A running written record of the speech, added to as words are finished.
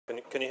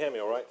Can you hear me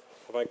all right?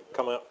 Have I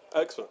come out?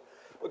 Excellent.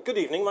 Well, good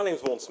evening. My name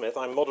is Vaughan Smith.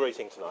 I'm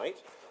moderating tonight.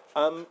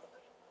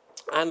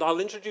 And I'll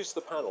introduce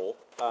the panel.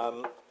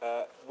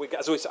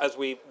 As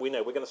we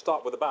know, we're going to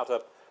start with about.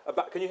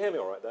 Can you hear me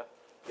all right there?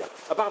 Yeah.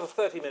 About a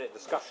 30-minute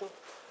discussion.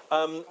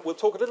 We'll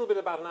talk a little bit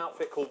about an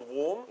outfit called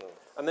Warm,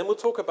 and then we'll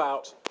talk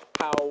about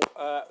how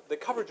the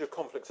coverage of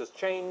conflicts has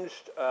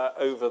changed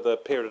over the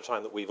period of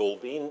time that we've all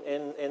been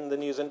in the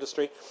news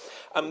industry.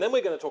 Then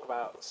we're going to talk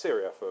about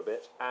Syria for a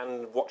bit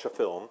and watch a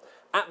film.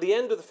 At the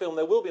end of the film,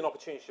 there will be an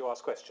opportunity to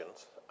ask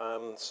questions.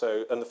 And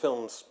the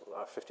film's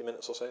 50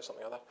 minutes or so,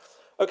 something like that.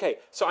 Okay,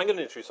 so I'm going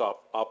to introduce our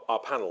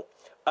panel.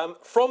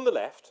 From the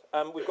left,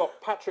 we've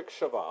got Patrick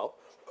Chauvel.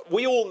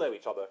 We all know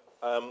each other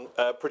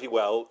pretty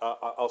well,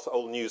 us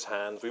old news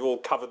hands. We've all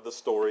covered the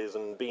stories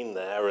and been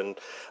there. And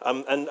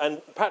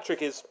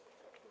Patrick he's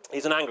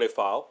an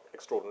Anglophile,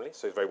 extraordinarily,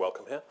 so he's very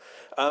welcome here.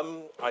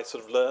 I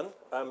sort of learn.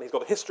 He's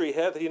got a history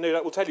here that he no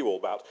doubt will tell you all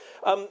about.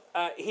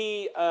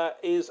 He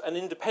is an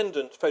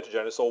independent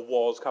photojournalist, or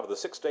was, covered the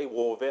Six-Day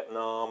War,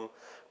 Vietnam,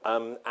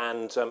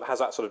 and has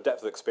that sort of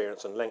depth of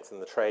experience and length in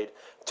the trade.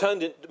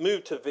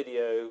 Moved to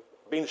video,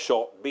 been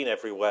shot, been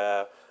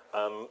everywhere,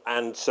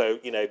 and so,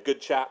 you know,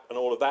 good chap and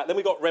all of that. Then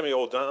we got Remy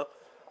Ourdan.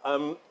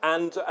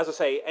 And as I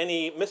say,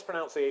 any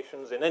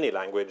mispronunciations in any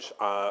language,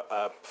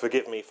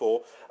 forgive me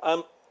for.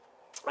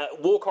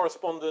 War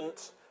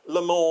correspondent,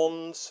 Le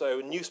Monde, so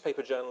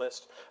newspaper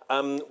journalist.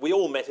 We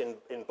all met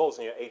in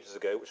Bosnia ages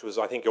ago, which was,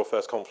 I think, your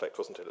first conflict,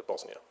 wasn't it, at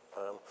Bosnia?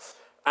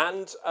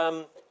 And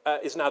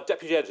is now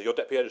deputy editor. You're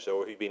deputy editor,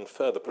 or have you been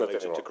further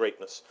promoted to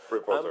greatness?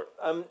 Reporter.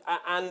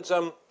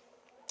 And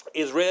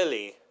is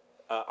really,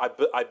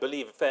 I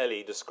believe,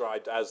 fairly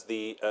described as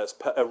the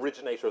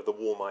originator of the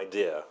warm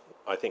idea.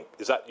 I think,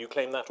 is that, you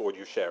claim that, or do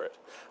you share it?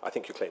 I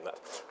think you claim that,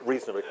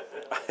 reasonably.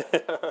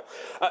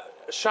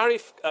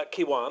 Charif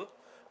Kiwan,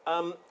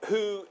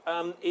 who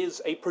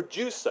is a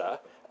producer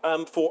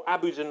for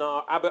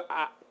Abounaddara,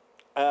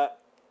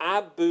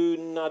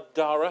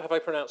 have I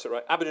pronounced it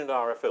right?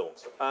 Abounaddara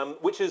Films,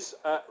 which is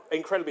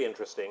incredibly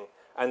interesting,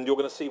 and you're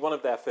going to see one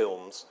of their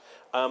films.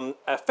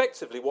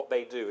 Effectively, what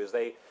they do is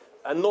they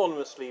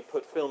anonymously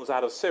put films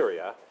out of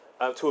Syria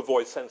to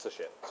avoid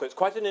censorship. So it's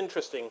quite an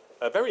interesting,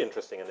 very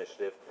interesting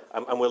initiative,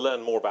 and we'll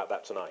learn more about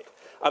that tonight.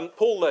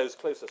 Paul Lowe's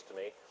closest to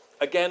me.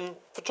 Again,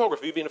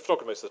 photography. You've been a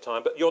photographer most of the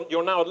time, but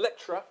you're now a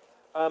lecturer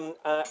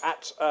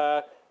at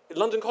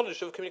London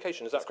College of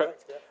Communication, is that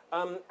correct? Yeah.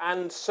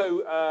 And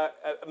so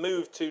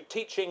moved to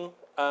teaching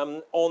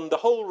on the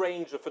whole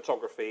range of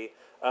photography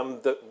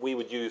that we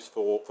would use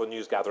for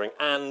news gathering,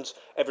 and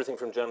everything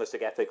from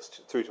journalistic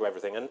ethics through to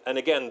everything. And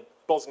again,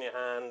 Bosnia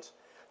hand,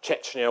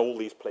 Chechnya, all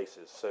these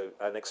places. So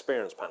an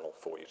experience panel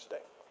for you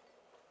today.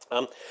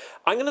 I'm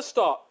going to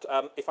start,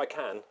 if I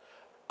can,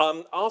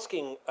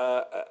 asking,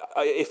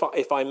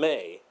 if I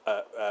may,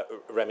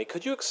 Remy,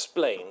 could you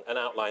explain an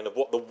outline of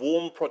what the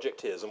Warm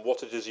project is and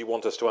what it is you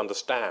want us to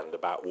understand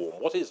about Warm?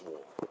 What is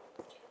Warm?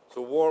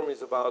 So Warm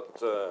is about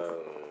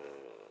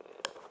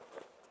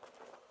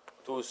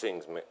two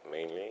things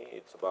mainly.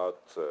 It's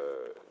about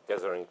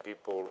gathering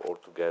people all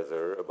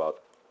together,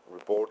 about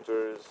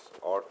reporters,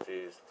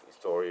 artists,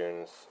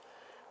 historians,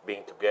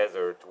 being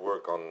together to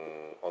work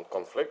on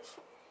conflicts,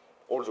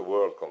 all the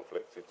world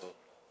conflicts. It's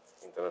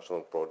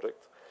international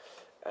project.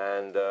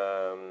 And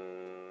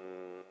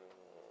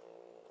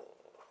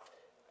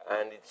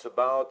it's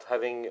about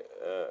having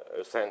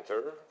a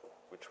center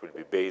which will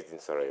be based in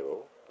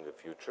Sarajevo in the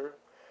future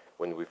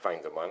when we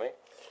find the money,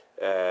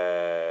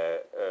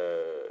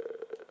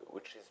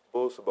 which is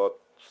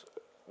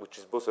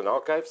both an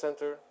archive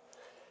center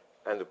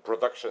and a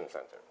production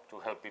center to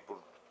help people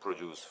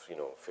produce, you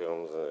know,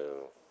 films,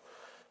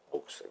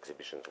 books,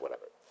 exhibitions,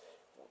 whatever.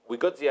 We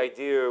got the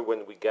idea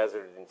when we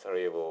gathered in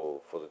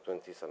Sarajevo for the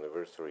 20th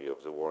anniversary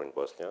of the war in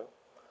Bosnia.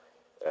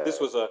 This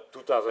was a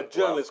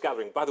journalist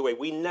gathering. By the way,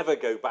 we never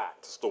go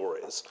back to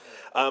stories.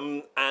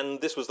 And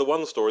this was the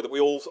one story that we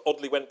all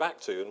oddly went back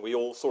to, and we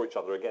all saw each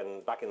other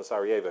again back in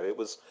Sarajevo. It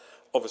was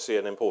obviously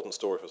an important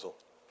story for us all.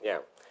 Yeah.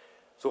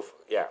 So,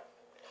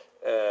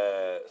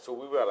 so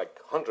we were like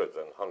hundreds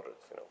and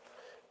hundreds, you know.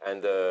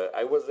 And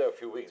I was there a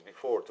few weeks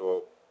before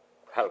to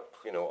help,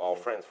 you know, our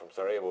friends from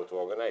Sarajevo to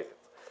organize it.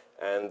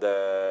 And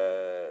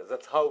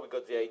that's how we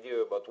got the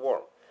idea about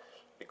Warm,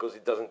 because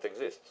it doesn't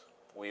exist.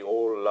 We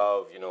all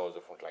love, you know, the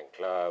Frontline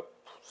Club,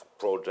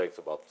 projects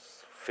about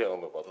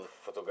film, about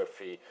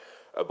photography,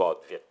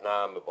 about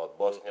Vietnam, about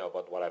Bosnia,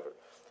 about whatever.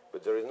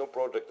 But there is no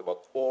project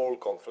about all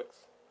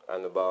conflicts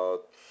and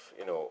about,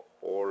 you know,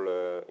 all,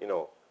 you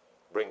know,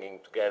 bringing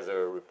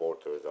together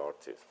reporters,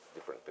 artists,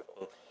 different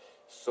people.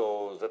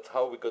 So that's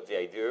how we got the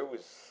idea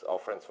with our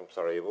friends from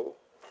Sarajevo,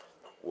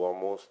 who are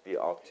mostly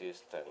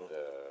artists, and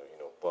you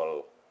know,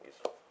 Paul is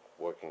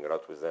working a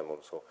lot with them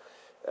also,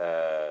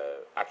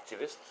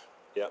 activists,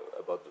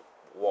 about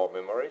war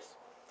memories,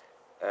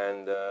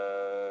 and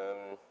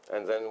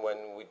then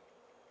when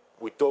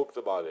we talked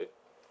about it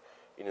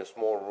in a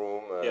small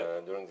room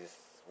during this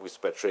with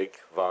Patrick,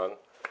 Van,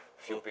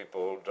 few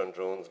people, John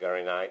Jones,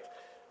 Gary Knight,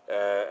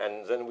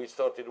 and then we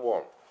started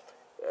Warm.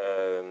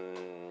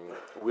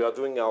 We are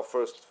doing our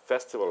first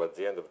festival at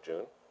the end of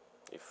June,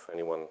 if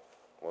anyone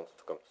wants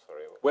to come to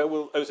Sarajevo. Where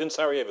will? Oh, it's in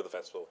Sarajevo, the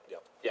festival. Yeah.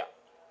 Yeah.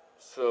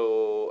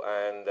 So,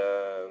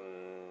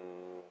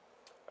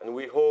 and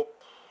we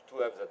hope to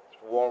have that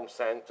warm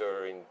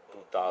center in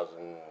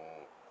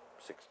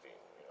 2016,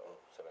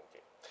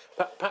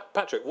 17.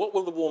 Patrick, what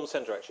will the warm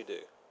centre actually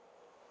do?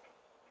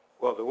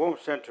 Well, the warm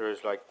center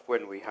is like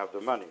when we have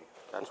the money.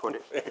 That's what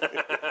it.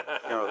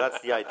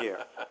 That's the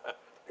idea.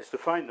 Is to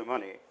find the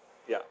money.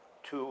 Yeah.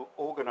 To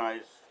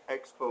organize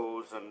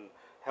expos and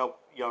help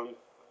young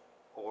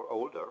or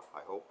older,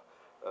 I hope,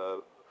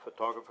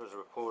 photographers,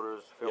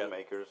 reporters,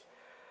 filmmakers,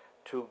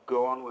 to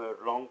go on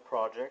with long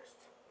projects.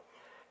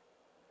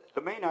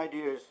 The main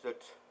idea is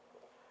that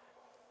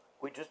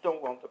we just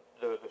don't want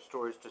the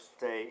stories to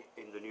stay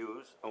in the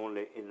news,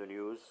 only in the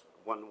news,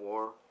 one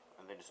war,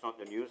 and then it's not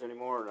in the news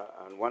anymore,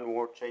 and one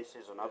war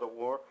chases another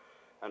war,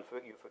 and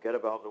you forget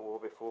about the war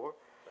before.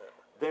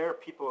 There,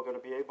 people are going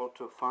to be able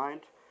to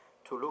find,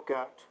 to look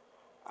at,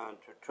 and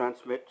to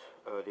transmit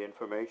the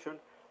information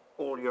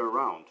all year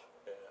round.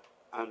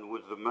 And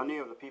with the money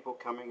of the people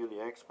coming in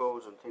the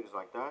expos and things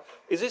like that.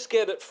 Is this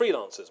geared at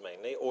freelancers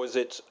mainly, or is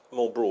it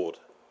more broad?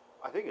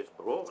 I think it's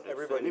broad.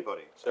 It's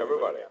anybody.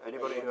 Everybody.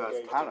 Anybody who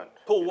has talent.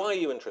 Paul, why are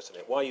you interested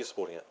in it? Why are you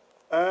supporting it?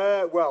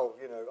 Well,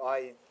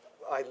 I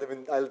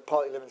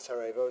partly live in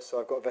Sarajevo, so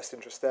I've got a vested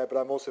interest there, but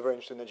I'm also very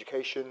interested in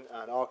education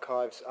and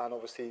archives, and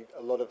obviously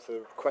a lot of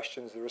the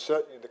questions, the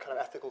research, the kind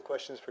of ethical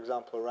questions, for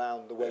example,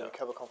 around the way we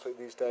cover conflict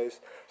these days.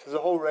 So there's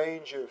a whole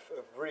range of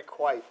really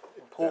quite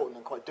important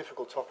and quite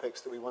difficult topics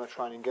that we want to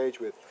try and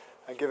engage with,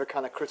 and give a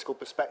kind of critical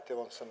perspective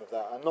on some of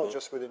that, and not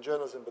just within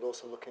journalism, but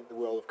also looking at the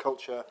world of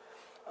culture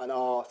and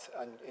art,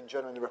 and in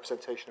general the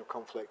representation of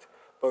conflict,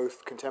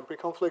 both contemporary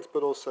conflicts,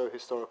 but also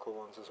historical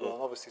ones as well.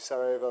 And obviously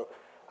Sarajevo,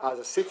 as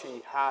a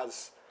city,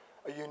 has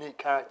a unique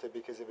character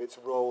because of its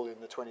role in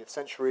the 20th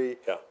century,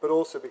 but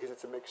also because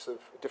it's a mix of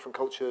different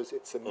cultures,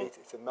 it's a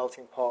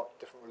melting pot,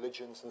 different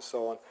religions and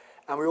so on.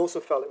 And we also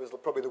felt it was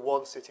probably the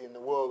one city in the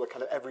world where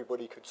kind of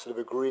everybody could sort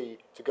of agree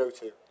to go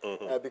to,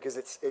 because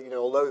it's,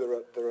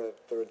 although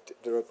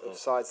there are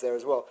sides there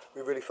as well,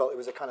 we really felt it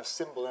was a kind of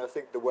symbol. And I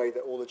think the way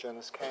that all the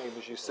journalists came,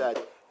 as you said,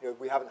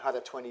 we haven't had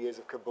a 20 years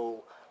of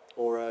Kabul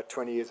or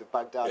 20 years of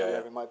Baghdad,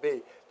 whatever it might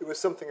be. There was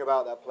something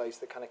about that place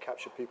that kind of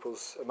captured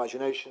people's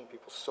imagination,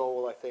 people's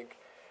soul, I think.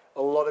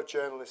 A lot of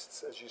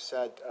journalists, as you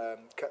said,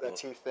 cut their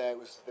teeth there. It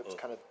was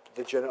kind of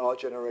our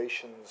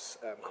generation's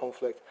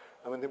conflict.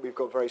 And I think we've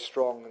got very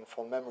strong and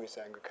fond memories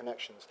there and good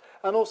connections.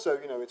 And also,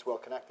 it's well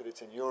connected.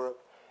 It's in Europe.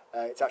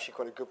 It's actually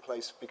quite a good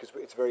place because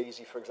it's very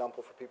easy, for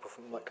example, for people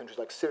from countries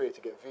like Syria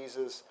to get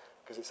visas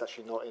because it's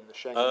actually not in the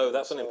Schengen. Oh,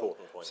 that's an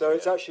important point. So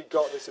it's actually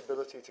got this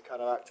ability to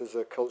kind of act as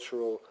a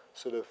cultural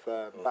sort of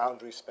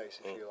boundary space,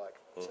 if you like.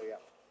 So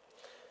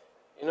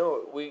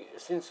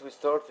since we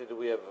started,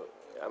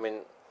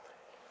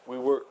 we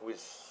work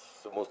with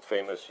the most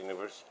famous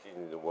university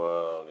in the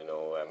world.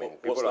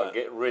 People are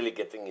really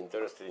getting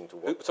interested into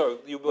what. Sorry,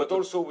 but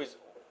also with.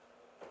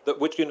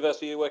 Which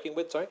university are you working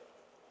with? Sorry.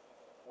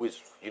 With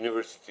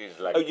universities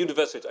like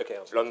universities, okay,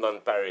 London,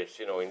 Paris,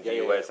 in the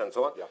US and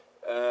so on,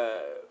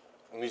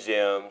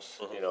 museums,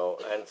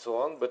 and so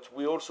on. But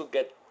we also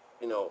get,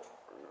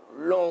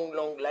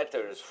 long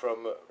letters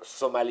from a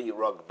Somali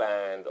rock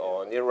band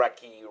or an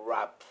Iraqi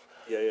rap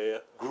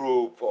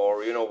group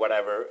or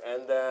whatever,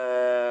 and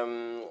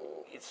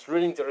it's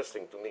really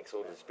interesting to mix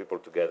all these people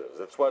together.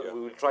 That's what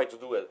we will try to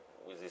do with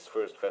this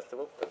first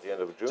festival at the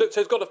end of June. So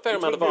it's got a fair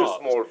amount of art. It's a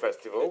small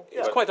festival.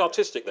 It's quite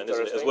artistic then,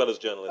 isn't it, as well as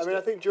journalistic?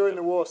 I think during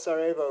the war,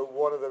 Sarajevo,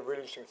 one of the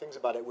really interesting things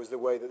about it was the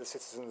way that the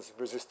citizens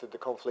resisted the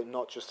conflict,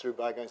 not just through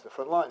by going to the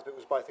front lines, but it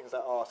was by things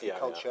like art and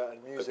culture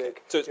and music.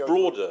 Okay. So it's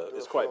broader,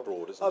 it's quite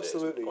broad, isn't it?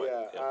 Absolutely,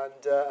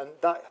 and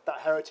that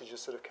heritage is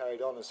sort of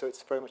carried on, and so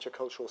it's very much a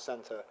cultural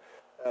centre.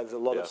 There's a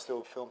lot of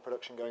still film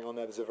production going on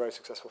there. There's a very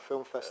successful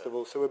film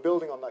festival. So we're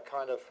building on that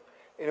kind of,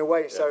 in a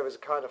way, Sarajevo is a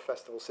kind of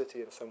festival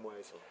city in some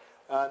ways.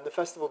 And the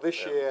festival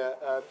this year,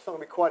 it's not going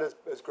to be quite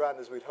as grand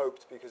as we'd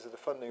hoped because of the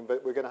funding,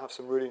 but we're going to have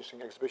some really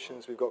interesting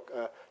exhibitions. We've got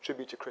a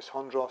tribute to Chris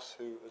Hondros,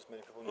 who, as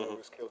many people know,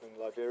 was killed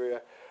in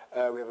Liberia.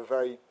 We have a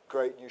very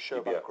great new show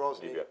about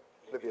Grozny.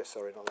 Libya,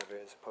 sorry, not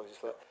Liberia, apologies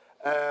for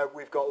that.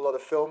 We've got a lot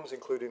of films,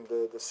 including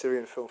the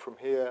Syrian film from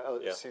here,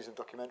 a series of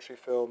documentary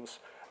films.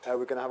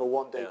 We're going to have a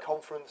one-day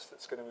conference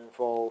that's going to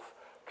involve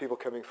people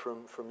coming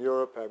from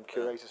Europe,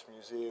 curators from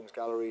museums,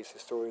 galleries,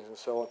 historians and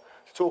so on,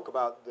 to talk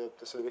about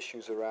the sort of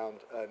issues around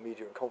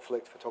media and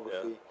conflict,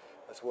 photography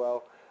as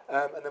well.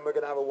 And then we're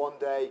going to have a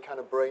one-day kind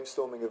of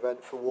brainstorming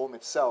event for WARM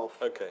itself,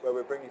 where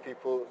we're bringing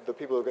people, the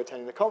people who are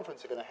attending the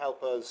conference are going to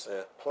help us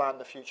plan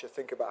the future,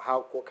 think about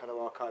what kind of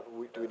archive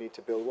do we need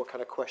to build, what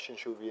kind of questions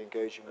should we be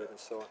engaging with and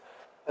so on.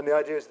 And the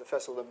idea is that the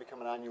festival will then become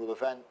an annual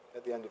event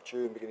at the end of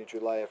June, beginning of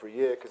July every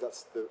year, because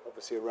that's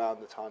obviously around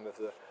the time of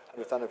the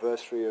 100th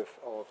anniversary of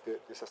the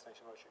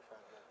assassination of Al-Shufan.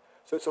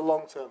 So it's a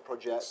long-term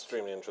project.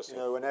 Extremely interesting.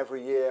 You know, and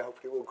every year,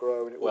 hopefully, it will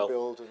grow and it will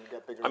build and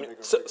get bigger and bigger.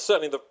 And bigger.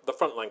 Certainly the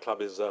Frontline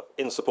Club is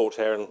in support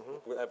here and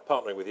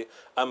partnering with you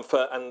and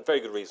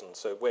very good reasons.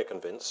 So we're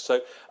convinced.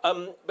 So,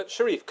 but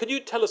Charif, could you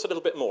tell us a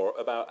little bit more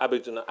about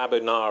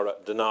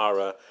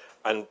Abounaddara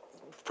and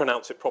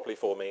pronounce it properly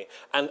for me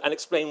and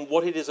explain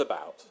what it is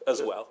about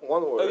as well?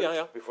 One word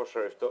yeah. before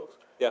Charif talks.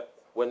 Yeah.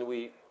 When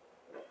we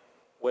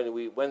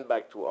went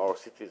back to our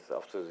cities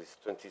after this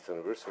 20th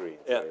anniversary,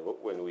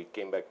 when we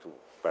came back to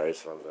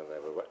Paris, London,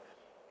 everywhere,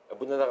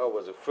 Abounaddara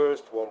was the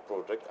first one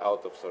project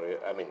out of Syria.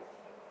 I mean,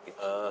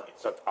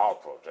 it's not our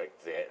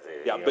project. They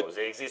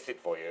existed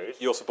for years.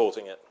 You're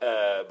supporting it.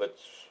 But,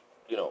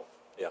 you know,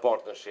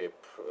 partnership,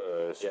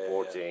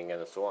 supporting,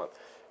 and so on.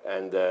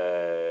 And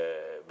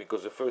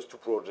because the first two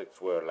projects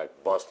were like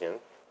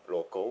Bosnian,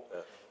 local,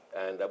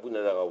 and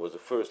Abounaddara was the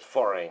first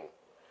foreign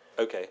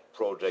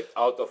project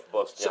out of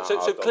Bosnia.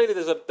 So clearly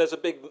there's a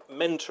big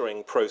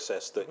mentoring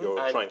process that you're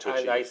trying to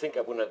achieve. And I think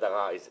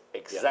Abounaddara is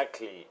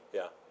exactly...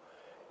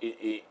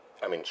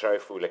 I mean,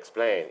 Charif will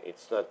explain.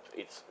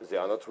 They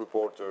are not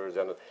reporters.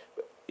 They are not.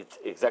 But it's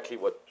exactly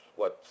what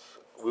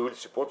we will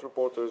support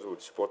reporters. We will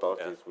support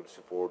artists. We will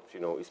support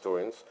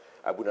historians.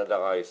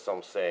 Abounaddara is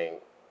something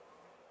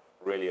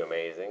really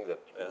amazing.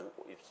 That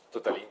it's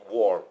totally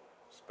warm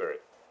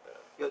spirit.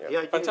 The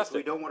idea is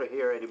we don't want to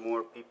hear any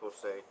more people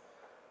say,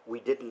 "We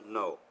didn't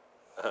know."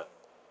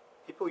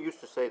 People used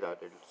to say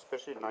that,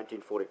 especially in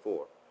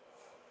 1944.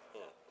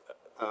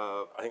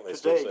 I think they today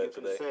still say you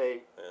can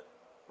say,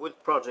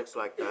 with projects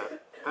like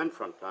that, and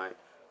Frontline,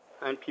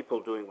 and people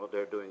doing what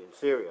they're doing in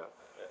Syria,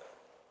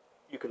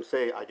 you can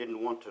say, I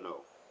didn't want to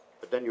know,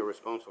 but then you're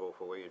responsible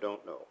for what you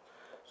don't know.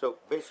 So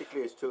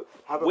basically it's to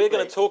have We're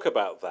going to talk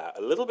about that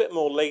a little bit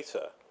more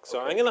later, so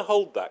I'm going to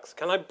hold that.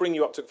 Can I bring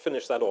you up to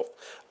finish that off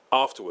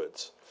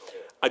afterwards?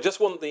 I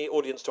just want the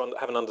audience to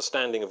have an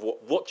understanding of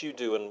what you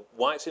do and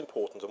why it's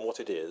important and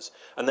what it is,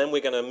 and then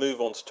we're going to move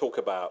on to talk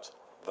about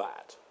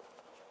that.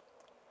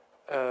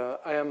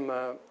 I am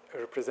a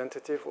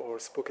representative or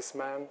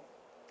spokesman,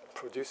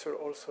 producer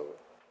also,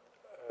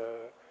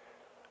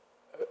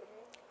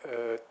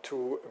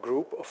 to a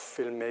group of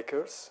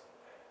filmmakers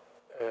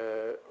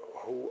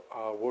who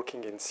are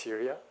working in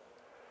Syria.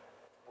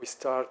 We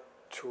start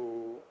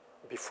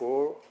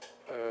before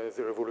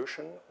the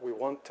revolution, we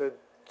wanted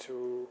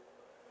to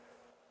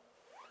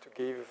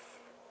give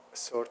a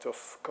sort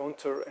of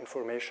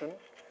counter-information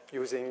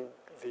using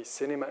the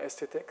cinema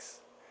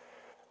aesthetics.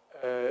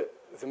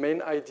 The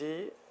main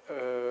idea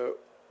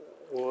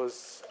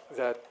was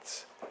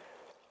that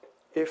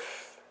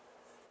if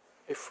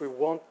we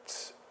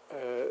want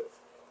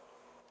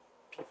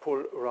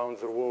people around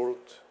the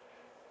world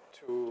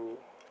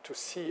to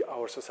see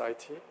our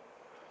society,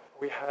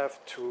 we have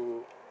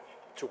to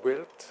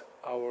build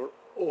our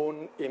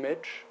own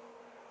image,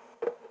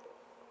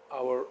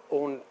 our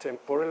own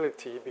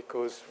temporality,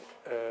 because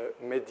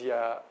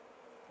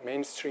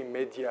mainstream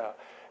media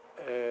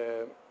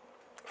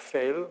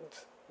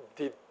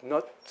did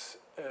not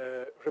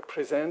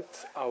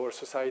represent our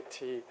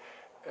society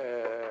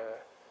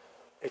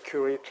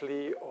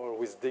accurately or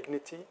with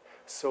dignity.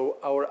 So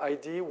our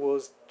idea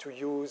was to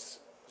use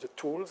the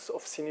tools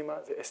of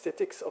cinema, the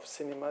aesthetics of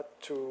cinema,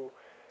 to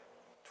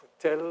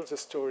tell the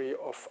story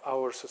of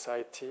our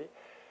society,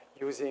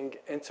 using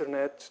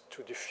internet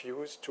to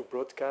diffuse, to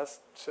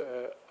broadcast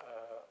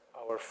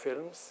our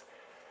films,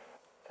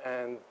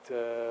 and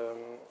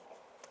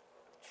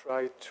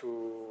try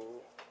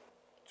to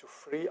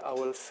free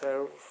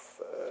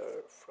ourselves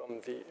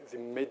from the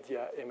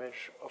media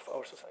image of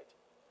our society.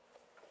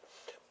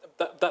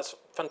 That's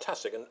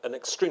fantastic and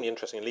extremely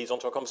interesting and leads on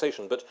to our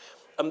conversation. But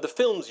the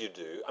films you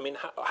do, I mean,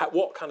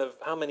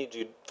 how many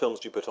films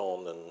do you put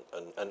on,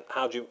 and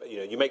how do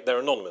you make? They're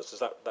anonymous.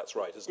 That's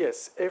right? Isn't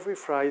yes, it? Every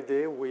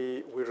Friday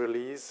we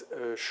release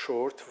a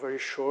very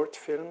short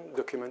film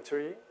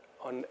documentary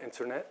on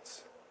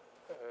internet,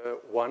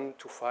 1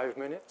 to 5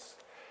 minutes.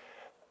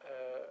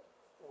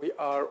 We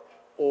are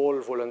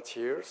all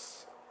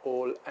volunteers,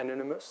 all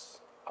anonymous.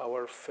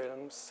 Our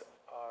films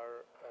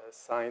are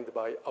signed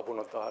by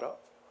Abounaddara,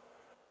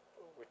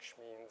 which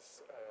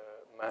means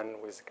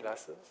man with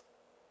glasses.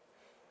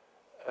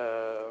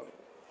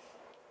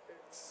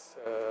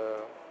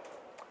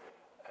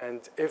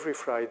 And every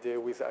Friday,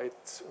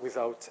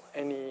 without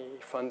any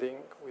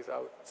funding,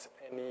 without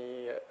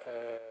any,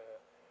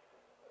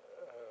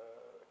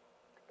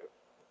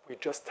 we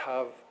just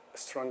have a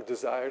strong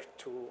desire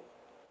to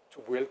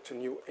build a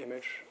new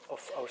image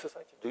of our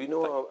society. Do you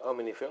know how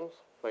many films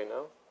by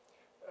now?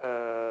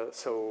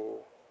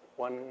 So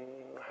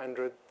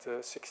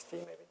 160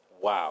 maybe.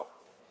 Wow,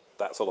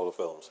 that's a lot of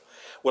films.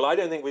 Well, I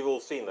don't think we've all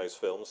seen those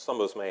films.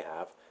 Some of us may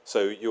have.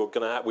 So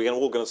we're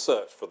all going to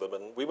search for them,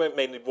 and we won't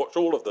mainly watch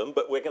all of them,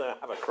 but we're going to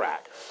have a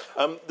crack.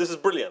 This is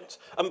brilliant.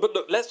 But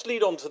look, let's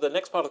lead on to the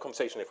next part of the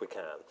conversation if we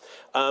can.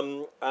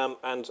 And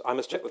I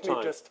must check the time.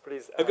 Let me just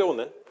please. Go on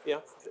then.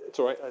 Yeah, it's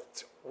all right.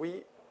 That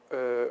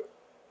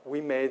we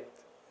made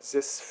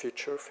this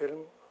feature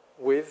film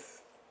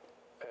with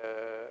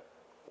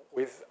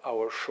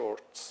our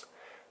shorts.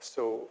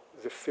 So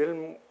the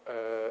film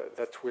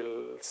that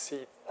we'll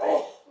see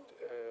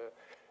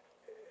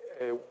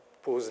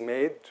was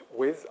made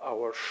with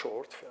our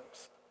short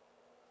films.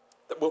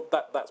 Well,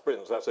 that's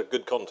brilliant. That's a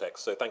good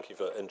context. So thank you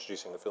for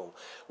introducing the film,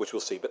 which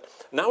we'll see. But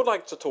now I'd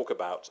like to talk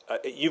about,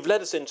 you've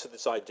led us into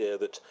this idea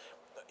that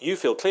you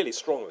feel clearly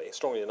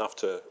strongly enough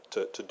to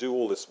do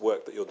all this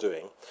work that you're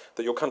doing,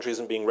 that your country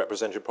isn't being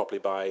represented properly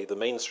by the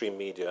mainstream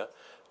media,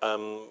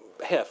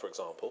 here, for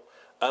example.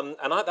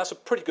 That's a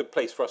pretty good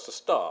place for us to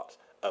start,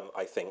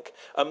 I think.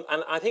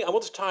 And I think I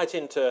want to tie it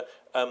into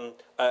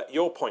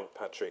your point,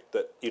 Patrick,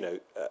 that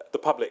the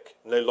public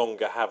no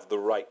longer have the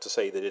right to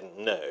say they didn't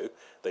know;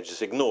 they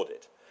just ignored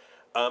it,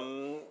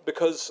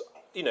 because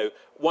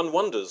one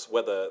wonders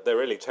whether they're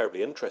really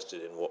terribly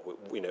interested in what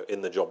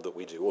in the job that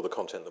we do or the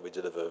content that we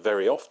deliver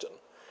very often.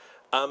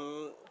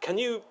 Can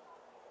you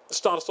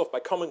start us off by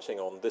commenting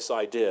on this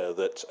idea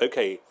that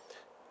okay,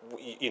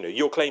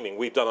 you're claiming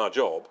we've done our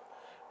job,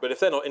 but if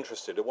they're not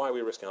interested, why are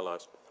we risking our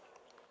lives?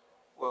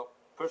 Well,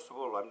 first of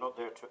all, I'm not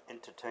there to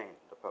entertain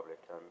the public.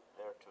 I'm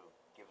there to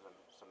give them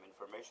some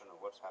information on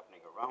what's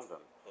happening around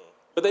them.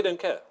 But they don't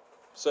care.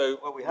 So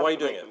Well, we why have are you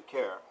to doing make it?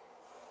 them care.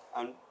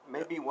 And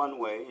maybe one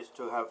way is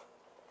to have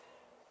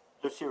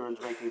the Syrians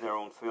making their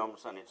own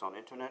films, and it's on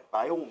internet.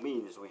 By all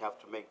means, we have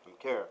to make them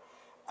care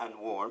and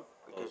warm,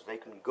 because they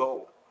can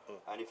go.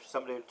 And if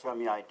somebody would tell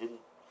me I didn't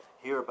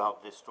hear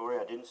about this story,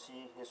 I didn't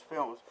see his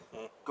films,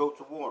 go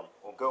to Warm,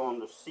 or go on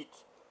the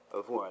site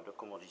of Warm,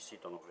 comment on dit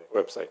site en anglais?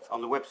 Website.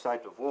 On the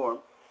website of Warm,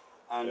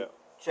 and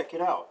check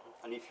it out.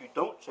 And if you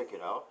don't check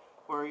it out,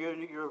 well,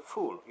 you're a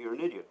fool, you're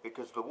an idiot,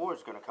 because the war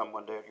is going to come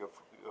one day at your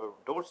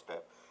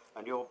doorstep,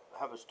 and you'll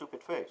have a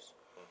stupid face,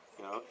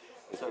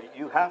 So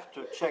you have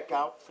to check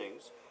out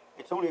things.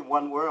 It's only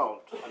one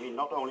world. I mean,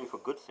 not only for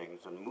good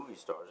things and movie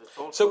stars. It's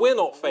also So we're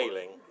not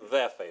failing;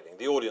 they're failing.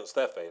 The audience,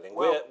 they're failing.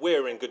 Well,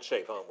 we're in good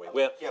shape, aren't we?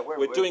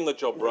 We're doing the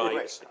job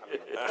right.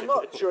 I'm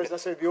not sure it's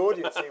necessarily the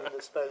audience even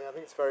that's failing. I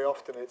think it's very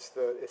often it's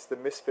the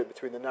misfit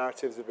between the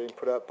narratives that are being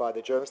put out by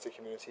the journalistic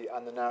community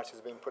and the narratives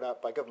that are being put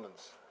out by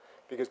governments.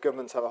 Because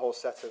governments have a whole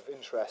set of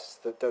interests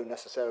that don't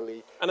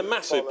necessarily And a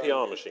massive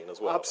follow. PR machine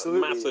as well.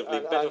 Absolutely. Massively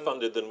better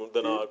funded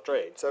than our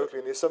trade. Totally,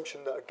 and the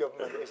assumption that a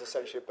government is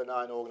essentially a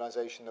benign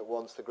organisation that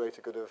wants the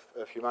greater good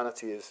of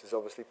humanity is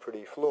obviously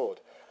pretty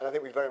flawed. And I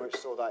think we very much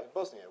saw that in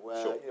Bosnia,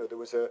 where there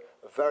was a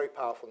very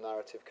powerful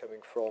narrative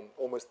coming from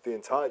almost the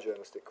entire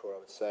journalistic corps, I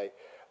would say,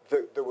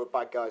 that there were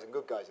bad guys and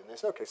good guys in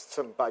this. Okay,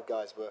 some bad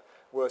guys were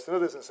worse than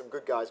others, and some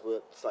good guys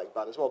were slightly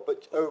bad as well.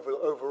 But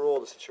overall,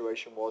 the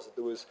situation was that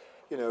there was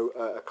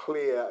a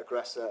clear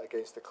aggressor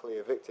against a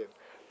clear victim.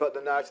 But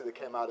the narrative that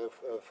came out of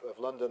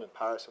London and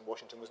Paris and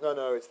Washington was,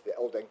 no, it's the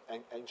old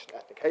ancient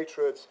ethnic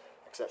hatreds,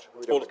 etc.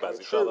 We don't All about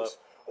each other.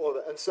 All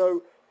that. And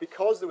so,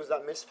 because there was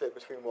that misfit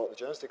between what the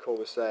journalistic corps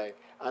was saying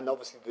and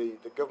obviously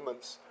the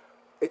governments,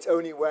 it's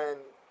only when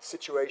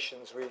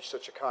situations reach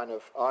such a kind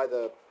of,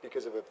 either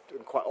because of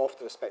quite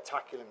often a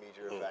spectacular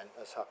media event,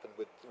 as happened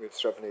with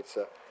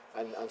Srebrenica,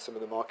 and some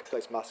of the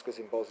marketplace massacres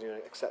in Bosnia,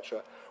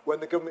 etc., when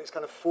the government is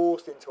kind of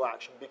forced into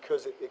action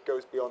because it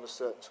goes beyond a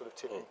certain sort of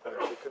tipping point,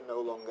 it can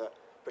no longer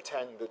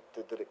pretend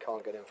that it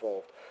can't get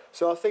involved.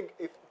 So I think,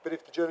 if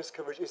the journalist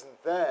coverage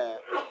isn't there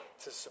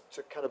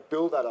to kind of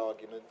build that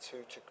argument,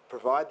 to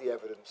provide the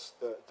evidence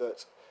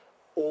that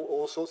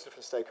all sorts of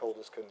different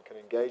stakeholders can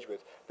engage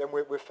with, then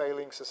we're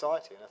failing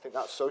society. And I think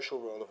that social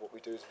role of what we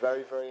do is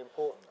very, very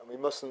important, and we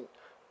mustn't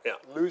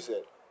lose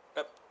it.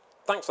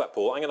 Thanks for that,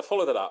 Paul. I'm going to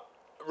follow that up.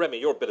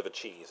 Remy, you're a bit of a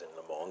cheese in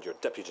Le Monde. You're a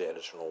deputy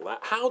editor and all that.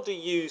 How do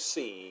you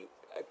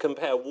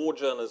compare war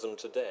journalism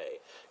today,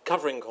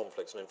 covering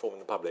conflicts and informing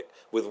the public,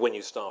 with when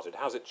you started?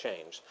 How's it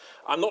changed?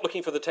 I'm not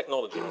looking for the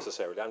technology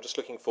necessarily. I'm just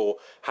looking for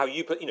how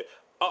you put,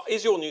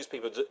 is your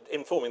newspaper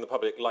informing the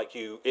public like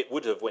it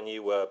would have when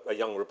you were a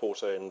young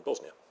reporter in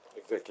Bosnia?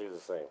 Exactly the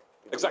same.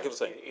 Exactly the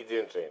same. It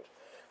didn't change.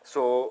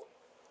 So,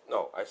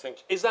 no, I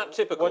think... Is that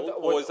typical,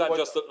 or is that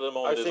just that Le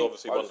Monde is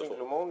obviously wonderful? I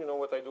think Le Monde,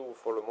 what I do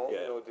for Le Monde,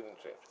 it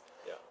didn't change.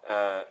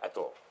 At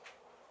all.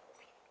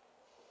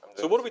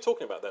 So what are we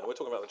talking about then? We're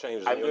talking about the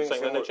changes, and you're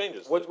saying there are no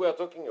changes. What we are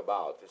talking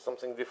about is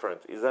something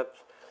different. Is that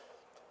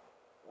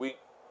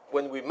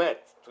when we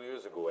met 2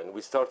 years ago and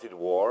we started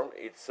Warm,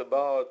 it's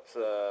about,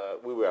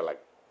 we were like,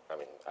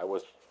 I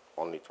was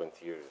only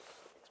 20 years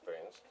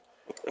experienced.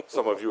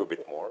 Some of you a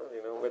bit more,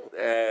 but,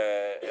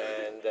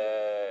 and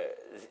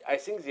I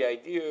think the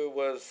idea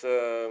was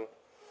to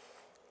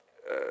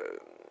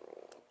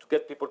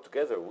get people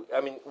together.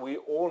 We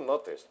all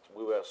noticed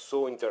we were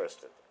so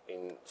interested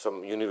in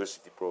some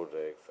university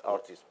projects,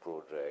 artist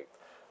project,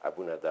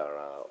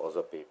 Abounaddara,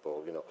 other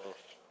people,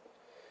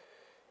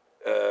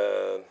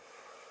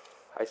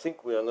 I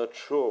think we are not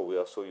sure we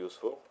are so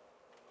useful.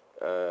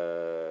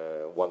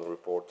 One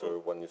reporter,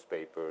 one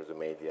newspaper, the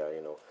media,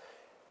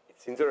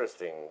 It's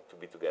interesting to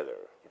be together.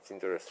 It's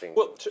interesting.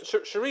 Well,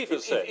 Charif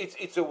has said...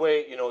 It's a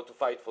way, to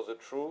fight for the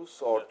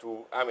truth or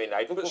to... I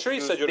don't... But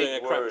Charif said you're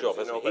doing a crap job,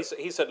 hasn't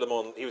he? He said Le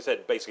Monde, he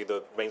said basically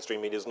the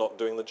mainstream media is not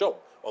doing the job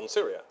on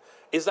Syria.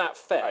 Is that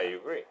fair? I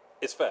agree.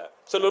 It's fair.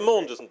 So Le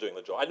Monde isn't doing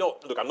the job.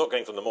 Look, I'm not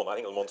going to Le Monde. I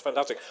think Le Monde's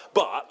fantastic.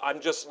 But I'm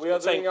just We are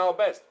saying, doing our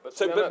best.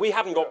 But we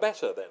haven't got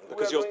better then.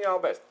 Because we are doing our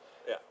best.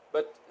 Yeah.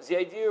 But the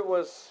idea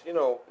was, you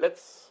know,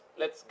 let's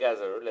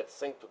gather, let's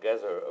think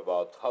together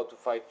about how to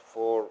fight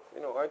for,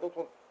 you know, I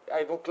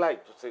don't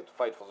like to say to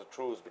fight for the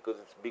truth because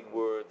it's a big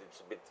word,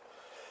 it's a bit,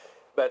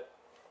 but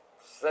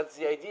that's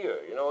the idea,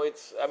 you know,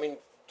 it's, I mean,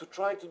 to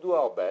try to do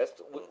our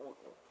best,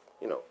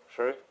 you know,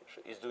 Charif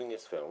is doing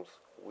his films,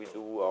 we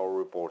do our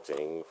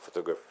reporting,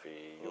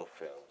 photography, your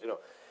films, you know,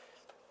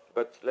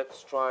 but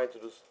let's try to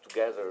do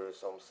together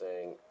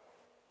something,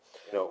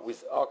 you know,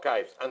 with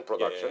archives and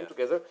production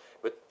together,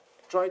 but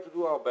try to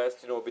do our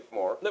best, you know, a bit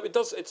more. No, it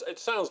does. It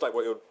sounds like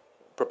what you're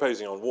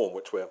proposing on Warm,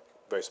 which we're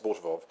very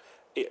supportive of,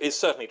 is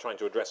certainly trying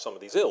to address some of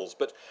these ills.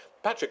 But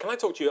Patrick, can I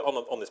talk to you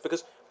on this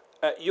because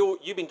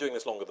you've been doing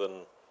this longer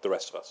than the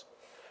rest of us.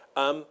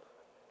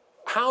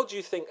 How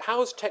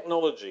has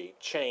technology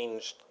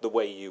changed the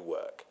way you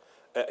work?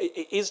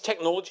 Is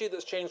technology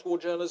that's changed war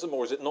journalism,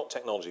 or is it not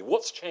technology?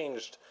 What's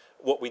changed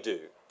what we do?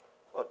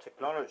 Well,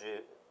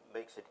 technology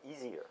makes it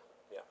easier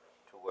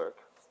to work.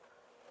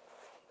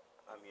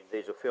 I mean,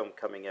 there's a film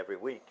coming every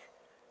week.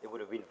 It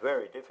would have been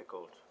very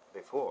difficult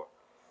before.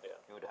 Yeah.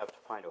 You would have to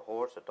find a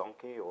horse, a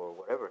donkey, or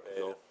whatever to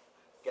go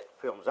get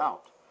films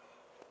out.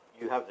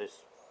 You have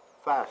this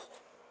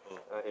fast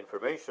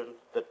information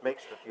that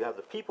makes that you have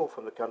the people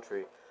from the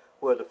country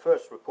who are the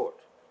first report,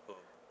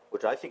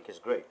 which I think is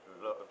great.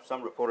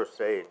 Some reporters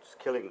say it's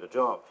killing the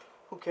job.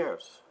 Who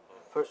cares?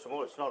 First of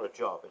all, it's not a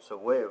job. It's a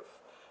way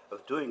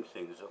of doing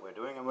things that we're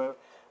doing. And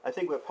I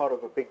think we're part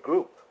of a big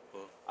group.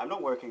 I'm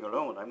not working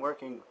alone. I'm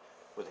working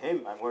with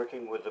him. I'm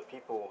working with the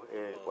people.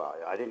 Well,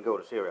 I didn't go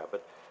to Syria,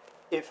 but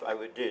if I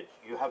did,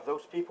 you have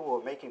those people who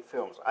are making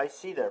films. I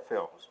see their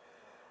films.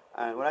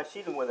 And when I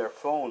see them with their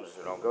phones,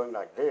 you know, going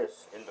like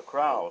this in the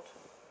crowd,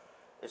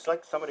 it's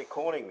like somebody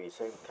calling me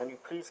saying, can you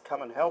please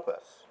come and help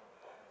us?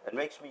 It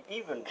makes me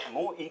even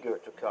more eager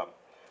to come.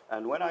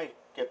 And when I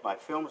get my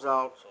films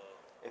out,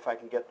 if I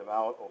can get them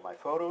out, or my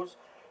photos,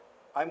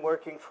 I'm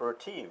working for a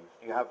team.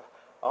 You have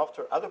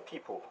after other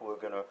people who are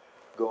going to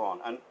go on.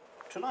 And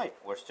tonight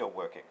we're still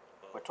working.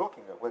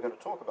 We're going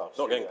to talk about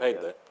Not Syria getting paid,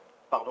 again.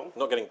 though. Pardon?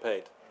 Not getting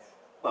paid.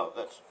 Well,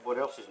 that's what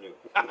else is new.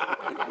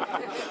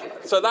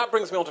 So that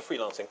brings me on to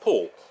freelancing.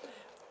 Paul,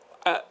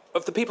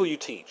 of the people you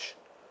teach,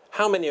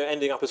 how many are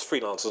ending up as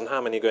freelancers and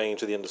how many are going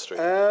into the industry?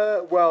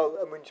 Well,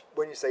 I mean,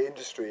 when you say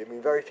industry, I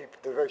mean, there are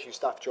very few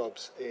staff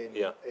jobs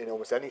in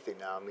almost anything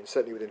now. I mean,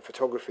 certainly within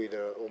photography,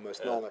 there are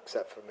almost none,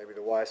 except for maybe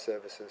the wire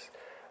services.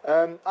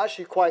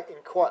 Actually,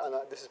 and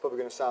this is probably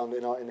going to sound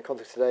in the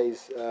context of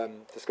today's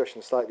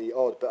discussion slightly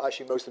odd, but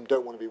actually most of them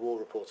don't want to be war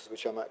reporters,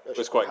 which I'm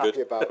actually quite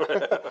happy about.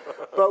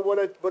 But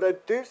what I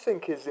do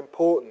think is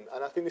important,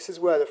 and I think this is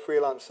where the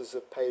freelancers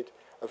have played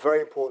a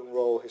very important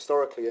role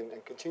historically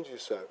and continue to do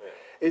so,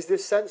 is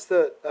this sense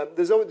that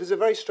there's a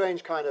very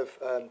strange kind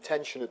of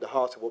tension at the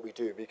heart of what we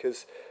do,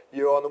 because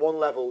you're on the one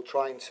level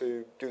trying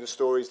to do the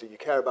stories that you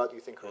care about, that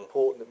you think are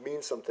important, that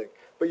mean something,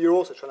 but you're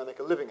also trying to make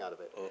a living out of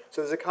it.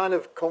 So there's a kind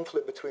of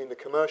conflict between the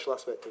commercial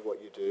aspect of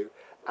what you do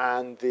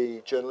and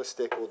the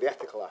journalistic or the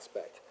ethical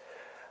aspect.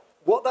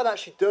 What that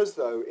actually does,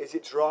 though, is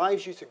it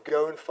drives you to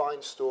go and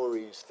find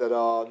stories that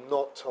are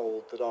not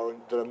told, that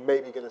are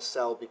maybe going to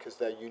sell because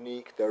they're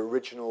unique, they're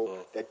original,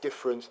 they're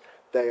different,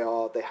 they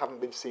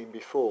haven't been seen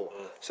before.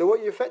 So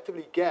what you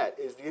effectively get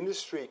is the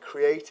industry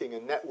creating a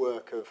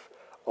network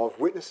of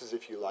witnesses,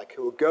 if you like,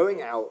 who are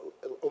going out,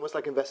 almost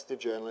like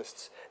investigative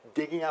journalists,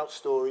 digging out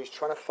stories,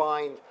 trying to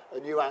find a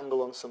new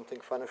angle on something,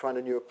 trying to find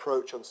a new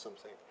approach on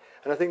something.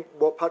 And I think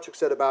what Patrick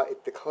said about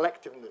it, the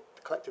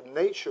collective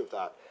nature of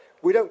that,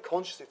 we don't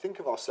consciously think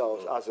of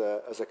ourselves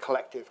as a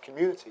collective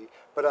community,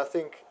 but I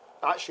think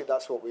actually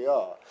that's what we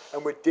are.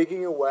 And we're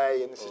digging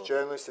away, and this is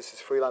journalists, this is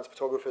freelance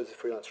photographers,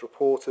 freelance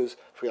reporters,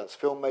 freelance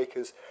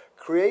filmmakers,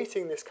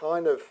 creating this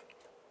kind of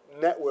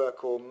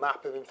network or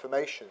map of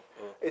information.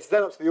 It's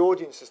then up to the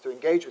audiences to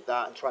engage with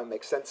that and try and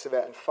make sense of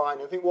it and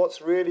find. I think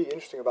what's really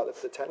interesting about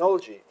the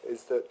technology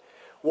is that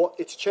what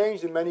it's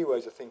changed in many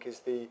ways, I think, is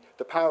the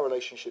power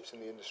relationships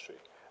in the industry.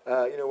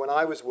 You know, when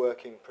I was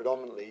working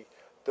predominantly,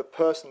 the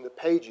person that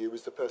paid you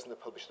was the person that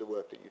published the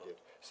work that you did.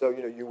 So,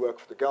 you know, you work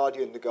for the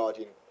Guardian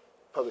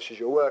publishes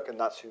your work, and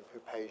that's who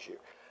pays you.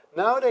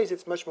 Nowadays,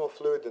 it's much more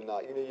fluid than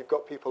that. You know, you've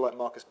got people like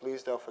Marcus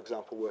Bleasdale, for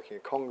example, working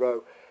in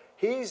Congo.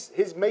 He's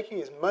making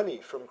his money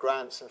from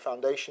grants and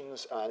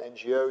foundations and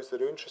NGOs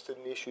that are interested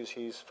in the issues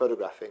he's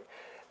photographing.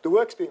 The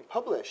work's being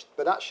published,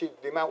 but actually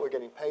the amount we're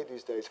getting paid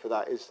these days for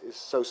that is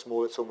so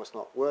small it's almost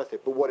not worth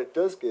it. But what it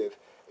does give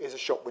is a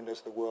shop window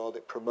to the world.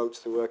 It promotes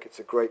the work. It's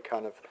a great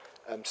kind of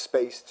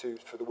space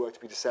for the work to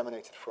be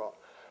disseminated from.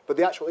 But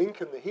the actual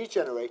income that he's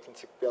generating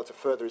to be able to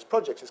further his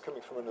projects is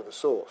coming from another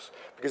source,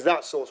 because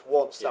that source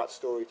wants that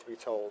story to be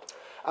told.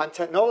 And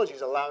technology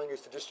is allowing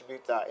us to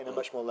distribute that in a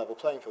much more level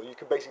playing field. You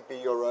can basically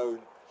be your own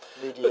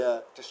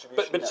media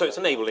distribution. But so it's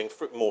enabling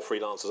more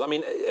freelancers. I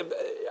mean,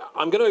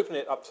 I'm going to open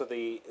it up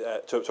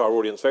to our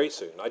audience very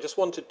soon. I just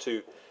wanted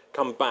to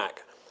come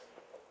back.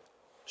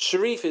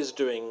 Charif is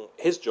doing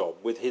his job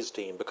with his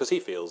team because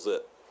he feels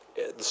that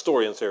the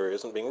story in Syria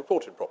isn't being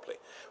reported properly.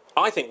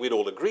 I think we'd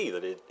all agree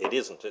that it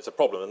isn't. It's a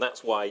problem, and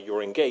that's why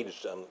you're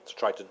engaged to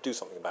try to do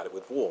something about it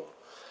with Warm.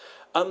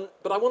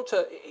 But I want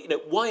to,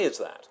 why is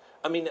that?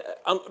 I mean,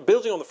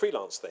 building on the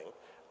freelance thing,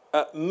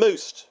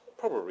 most,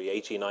 probably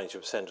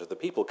 80-90% of the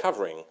people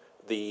covering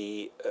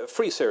the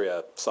Free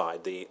Syria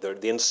side, the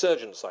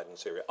insurgent side in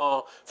Syria,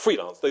 are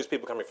freelance. Those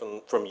people coming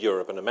from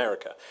Europe and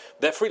America,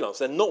 they're freelance.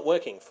 They're not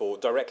working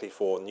directly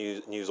for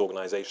news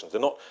organisations.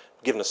 They're not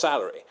given a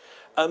salary.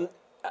 And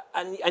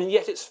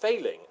yet it's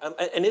failing.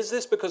 And is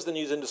this because the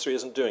news industry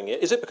isn't doing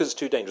it? Is it because it's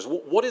too dangerous?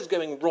 What is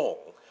going wrong?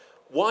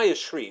 Why is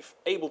Charif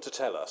able to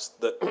tell us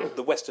that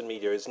the Western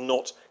media is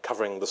not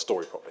covering the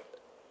story properly?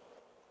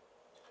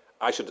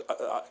 I should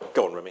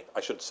go on, Remy.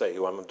 I should say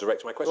who I'm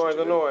directing my question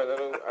to. No, I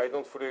don't know. I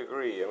don't fully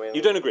agree. I mean,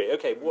 you don't agree?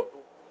 Okay. What?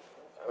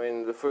 I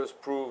mean, the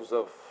first proofs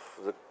of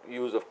the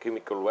use of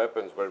chemical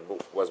weapons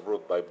was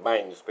brought by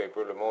my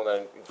newspaper, Le Monde,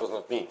 and it was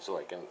not me, so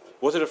I can.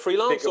 Was it a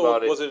freelance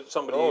or was it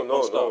somebody on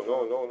staff?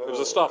 No. It was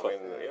a staffer. I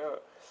mean, yeah.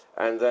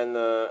 And then,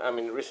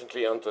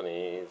 recently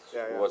Anthony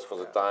was for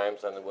the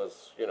Times, and it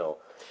was,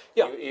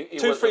 Yeah, he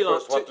was the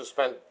first one to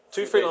spend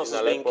two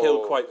freelancers being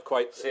killed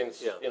quite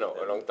since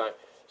a long time.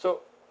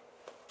 So,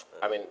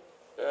 I mean,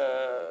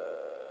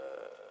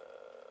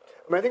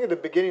 I think at the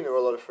beginning there were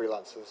a lot of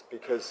freelancers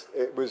because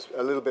it was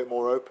a little bit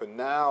more open.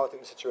 Now I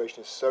think the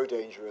situation is so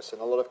dangerous,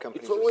 and a lot of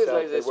companies it's always have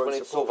said like this they won't when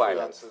it's so support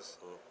violent. freelancers.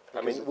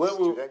 I mean, it's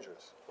too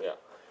dangerous. Yeah,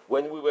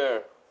 when we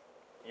were,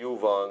 you,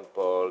 Von,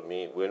 Paul,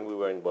 me, when we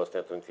were in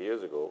Bosnia 20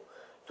 years ago,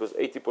 it was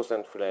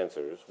 80%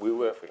 freelancers. We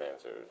were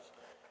freelancers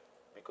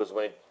because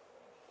when it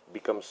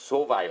becomes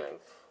so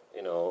violent,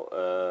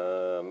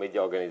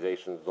 media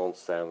organizations don't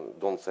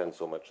send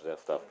so much their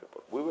staff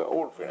people. We were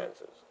all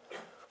freelancers.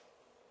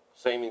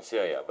 Same in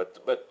Syria, but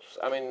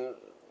I mean,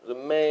 the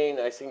main,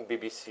 I think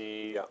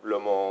BBC, Le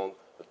Monde,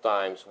 the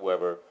Times,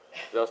 whoever,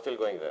 they are still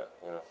going there.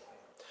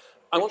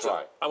 I want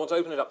to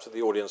open it up to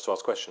the audience to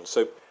ask questions.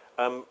 So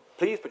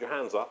please put your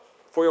hands up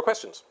for your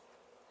questions.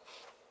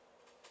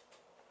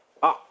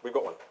 We've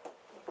got one.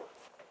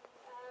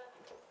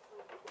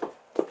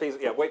 Please,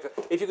 wait.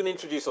 If you can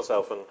introduce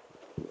yourself and.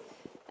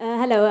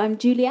 Hello, I'm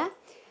Julia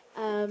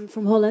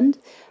from Holland.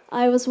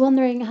 I was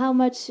wondering how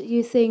much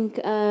you think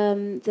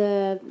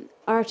the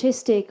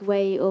artistic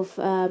way of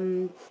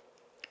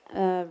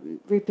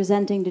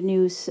representing the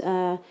news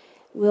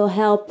will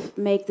help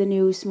make the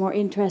news more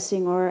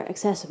interesting or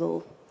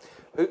accessible.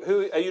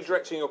 Who are you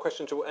directing your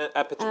question to?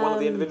 One of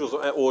the individuals,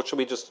 or should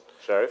we just?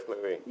 Sheriff,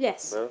 maybe.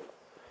 Yes.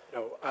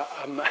 No,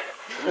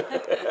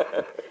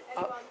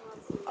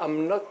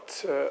 I'm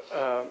not.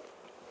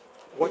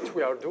 What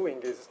we are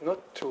doing is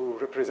not to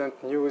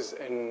represent news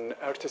in an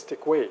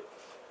artistic way.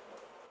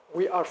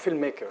 We are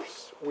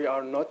filmmakers. We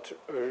are not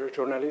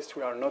journalists.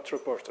 We are not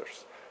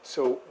reporters.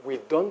 So we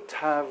don't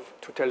have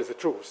to tell the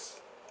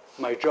truth.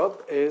 My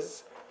job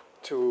is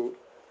to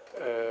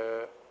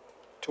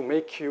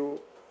make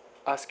you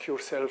ask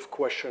yourself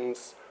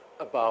questions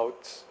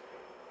about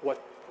what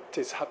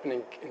is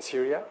happening in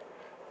Syria,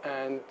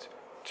 and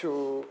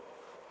to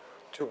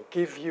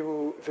give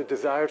you the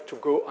desire to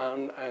go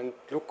on and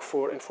look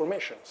for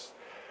informations.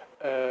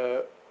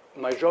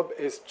 My job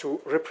is to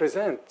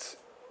represent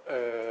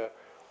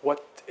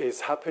what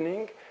is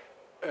happening,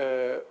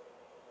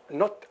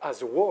 not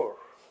as a war.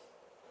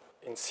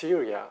 In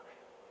Syria,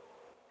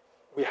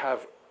 we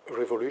have a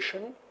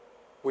revolution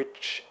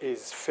which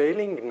is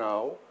failing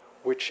now,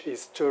 which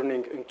is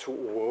turning into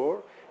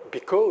war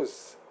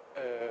because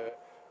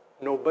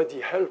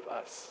nobody helped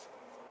us.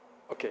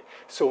 Okay,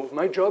 so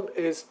my job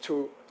is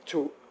to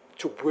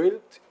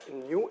build a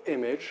new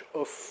image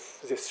of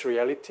this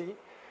reality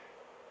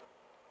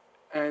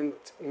and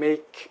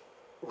make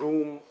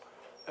room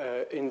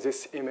in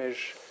this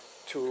image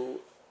to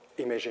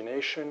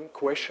imagination,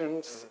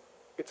 questions,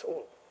 it's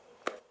all.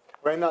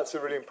 I mean, that's a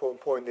really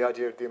important point. The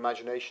idea of the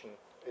imagination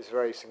is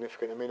very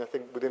significant. I mean, I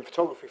think within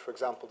photography, for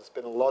example, there's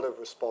been a lot of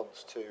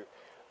response to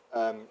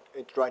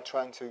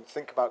trying to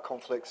think about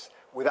conflicts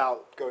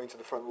without going to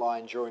the front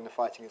line during the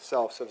fighting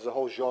itself. So there's a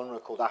whole genre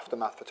called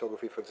aftermath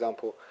photography, for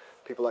example.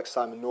 People like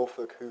Simon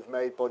Norfolk who've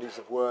made bodies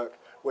of work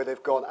where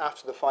they've gone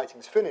after the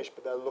fighting's finished,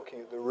 but they're looking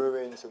at the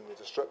ruins and the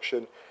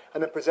destruction,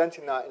 and then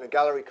presenting that in a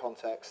gallery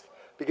context,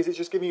 because it's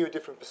just giving you a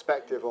different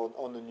perspective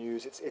on the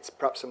news. It's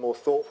perhaps a more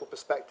thoughtful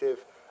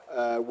perspective,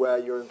 where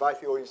you're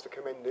inviting the audience to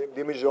come in. The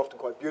images are often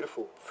quite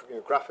beautiful,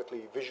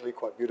 graphically, visually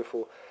quite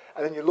beautiful.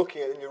 And then you're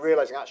looking at it and you're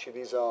realizing actually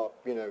these are,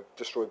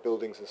 destroyed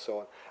buildings and so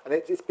on. And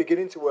it's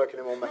beginning to work in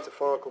a more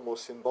metaphorical, more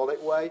symbolic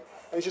way.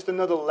 And it's just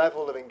another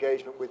level of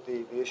engagement with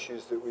the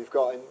issues that we've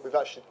got. And we've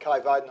actually,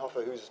 Kai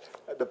Weidenhofer, who's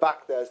at the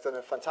back there, has done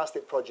a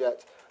fantastic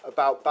project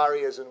about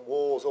barriers and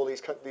walls, all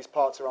these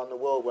parts around the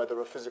world where there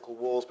are physical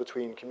walls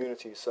between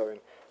communities. So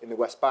in the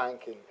West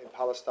Bank, in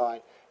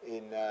Palestine,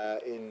 in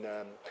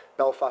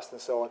Belfast and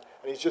so on.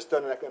 And he's just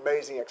done an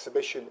amazing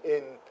exhibition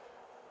in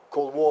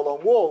called Wall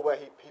on Wall, where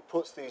he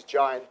puts these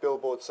giant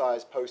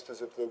billboard-sized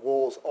posters of the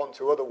walls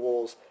onto other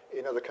walls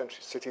in other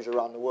countries, cities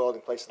around the world,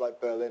 in places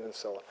like Berlin and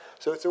so on.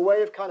 So it's a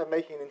way of kind of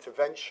making an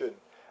intervention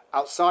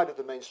outside of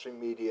the mainstream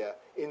media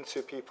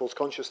into people's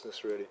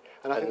consciousness, really.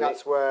 And I think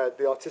that's where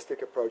the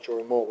artistic approach, or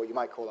a more what you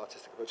might call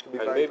artistic approach, can be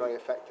very, very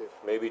effective.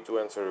 Maybe to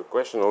answer your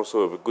question,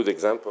 also a good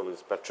example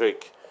is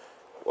Patrick,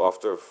 who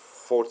after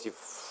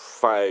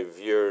 45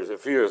 years, a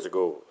few years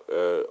ago,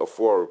 of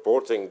war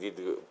reporting, did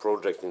a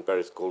project in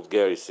Paris called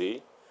Gary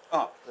C.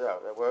 Oh, yeah,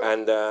 that works.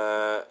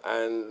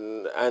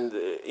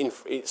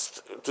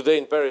 Today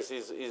in Paris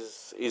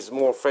is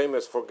more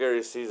famous for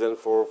Gary C than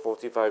for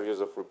 45 years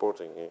of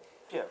reporting.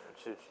 Yeah,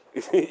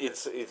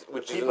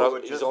 which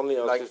is only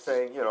like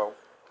saying, you know,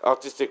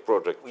 artistic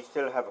project. we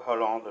still have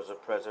Hollande as a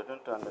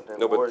president, and the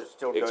No, war but is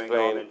still going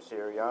on in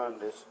Syria,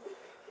 and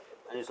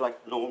it's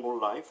like normal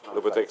life.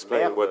 No, but like,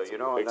 explain merde, what. you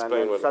know. And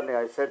Explain then what. suddenly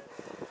I said,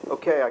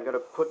 okay, I'm going to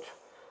put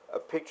a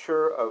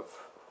picture of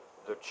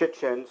the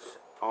Chechens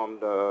on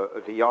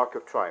the Arc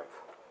of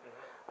Triumph,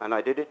 and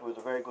I did it with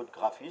a very good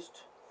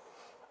graphist,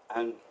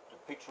 and the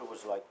picture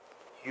was like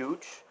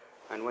huge.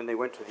 And when they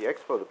went to the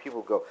expo, the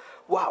people go,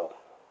 "Wow,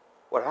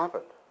 what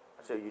happened?"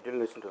 I said, "You didn't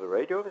listen to the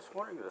radio this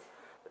morning?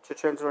 The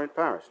Chechens are in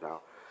Paris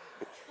now."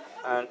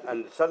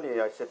 and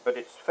suddenly I said, "But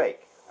it's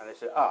fake." And they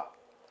said,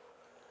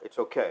 it's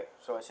okay.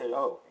 So I said,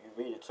 "Oh, you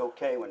mean it's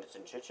okay when it's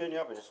in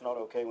Chechnya, but it's not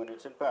okay when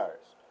it's in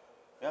Paris?"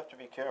 You have to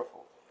be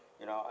careful,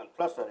 you know. And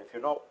plus that, if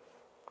you're not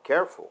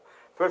careful,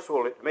 first of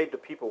all, it made the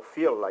people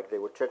feel like they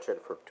were Chechen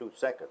for 2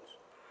 seconds.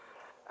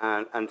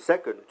 And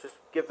second, just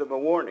give them a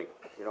warning.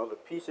 You know, the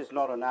peace is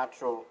not a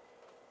natural,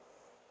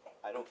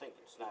 I don't think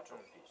it's natural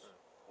peace.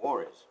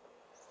 War is.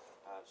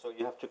 So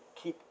you have to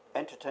keep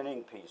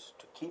entertaining peace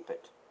to keep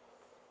it.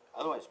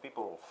 Otherwise,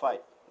 people will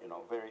fight, you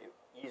know, very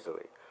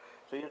easily.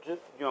 So you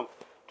just, you know,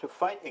 to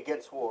fight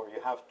against war,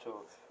 you have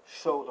to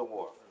show the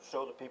war,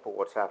 show the people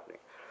what's happening.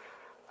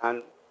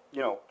 And,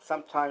 you know,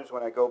 sometimes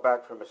when I go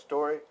back from a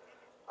story,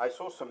 I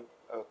saw some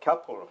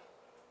couple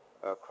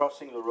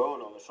crossing the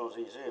road on the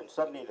Champs-Élysées, and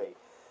suddenly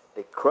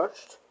they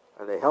crushed,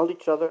 and they held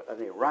each other, and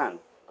they ran.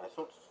 I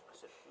said,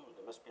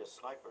 there must be a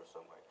sniper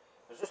somewhere.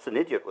 There's just an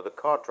idiot with a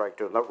car trying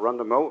to run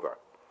them over.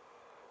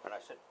 And I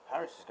said,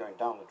 Paris is going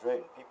down the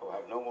drain. People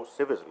have no more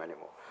civism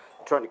anymore.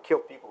 They're trying to kill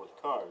people with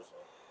cars.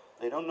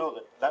 They don't know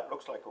that that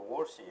looks like a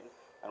war scene,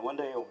 and one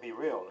day it'll be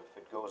real if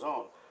it goes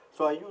on.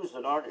 So I used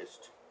an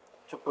artist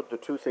to put the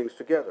two things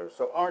together.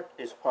 So art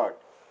is part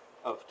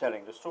of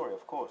telling the story,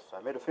 of course. I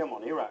made a film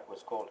on Iraq. It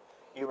was called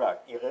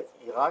Iraq,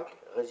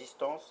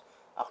 Résistance,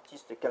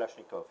 Artiste de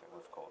Kalachnikov, it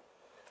was called.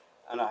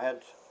 And I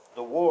had,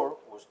 the war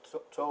was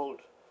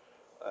told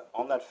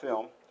on that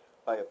film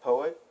by a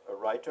poet, a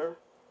writer,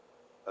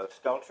 a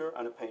sculptor,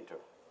 and a painter.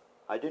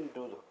 I didn't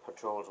do the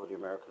patrols with the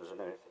Americans and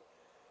anything.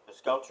 The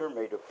sculptor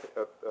made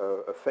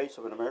a face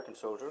of an American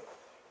soldier,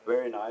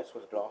 very nice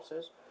with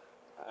glasses,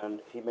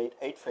 and he made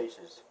 8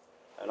 faces.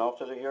 And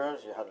after the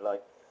years, you had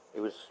like, it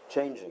was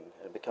changing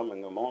and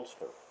becoming a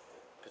monster,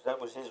 because that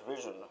was his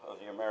vision of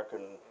the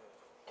American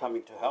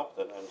coming to help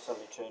them and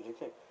suddenly changing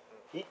things.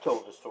 He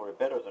told the story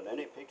better than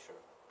any picture,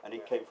 and he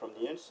came from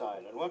the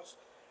inside. And what's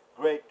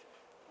great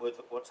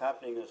with what's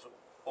happening is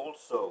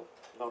also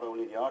not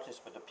only the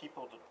artists, but the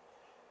people,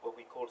 what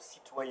we call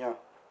citoyens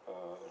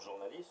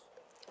journalistes,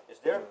 is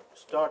they're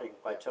starting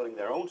by telling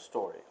their own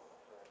story.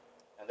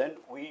 And then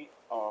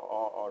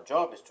our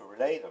job is to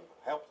relay them,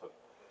 help them,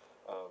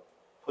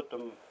 put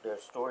their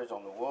stories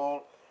on the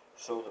wall,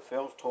 show the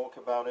films, talk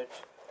about it,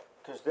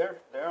 because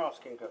they're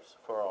asking us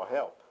for our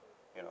help,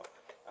 you know.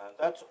 And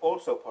that's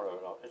also part of it.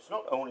 It's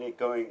not only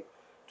going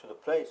to the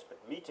place, but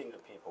meeting the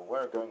people.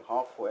 We're going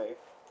halfway.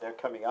 They're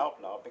coming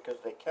out now because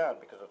they can,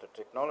 because of the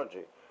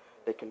technology.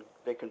 They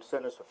can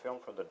send us a film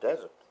from the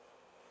desert.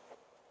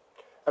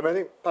 I mean, I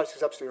think Patrick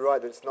is absolutely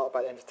right that it's not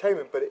about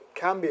entertainment, but it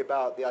can be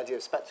about the idea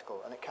of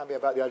spectacle, and it can be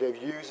about the idea of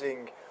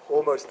using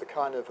almost the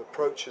kind of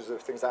approaches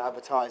of things like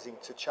advertising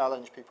to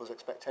challenge people's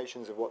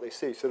expectations of what they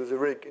see. So there's a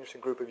really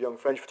interesting group of young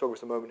French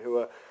photographers at the moment who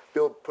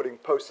are putting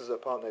posters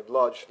up, aren't they?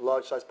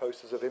 Large-size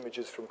posters of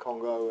images from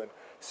Congo and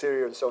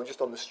Syria and so on,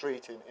 just on the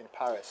street in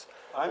Paris.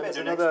 I made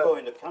an expo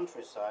in the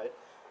countryside,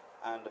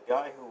 and the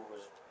guy who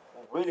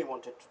really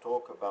wanted to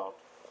talk about,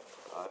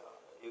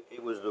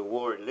 it was the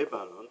war in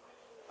Lebanon.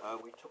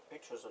 We took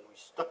pictures and we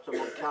stuck them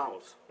on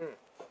cows.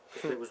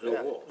 Because there was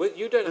no war. But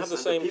you don't have the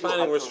same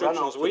planning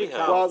restrictions we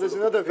have. Well, there's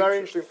another very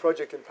interesting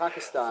project in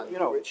Pakistan, you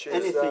know, which is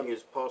anything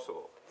is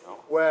possible. You know?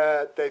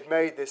 Where they've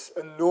made this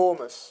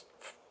enormous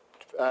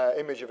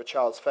image of a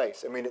child's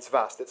face. I mean, it's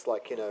vast. It's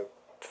like,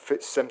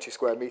 70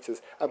 square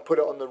meters, and put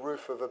it on the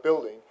roof of a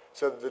building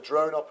so that the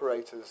drone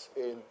operators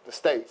in the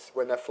States,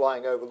 when they're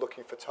flying over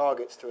looking for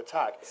targets to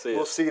attack,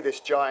 will see this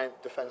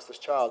giant defenseless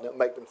child, and it'll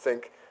make them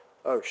think,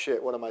 oh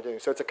shit, what am I doing?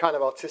 So it's a kind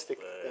of artistic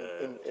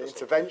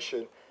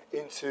intervention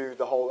into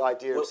the whole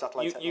idea of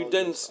satellite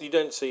technology. You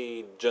don't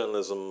see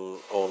journalism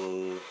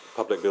on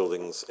public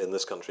buildings in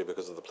this country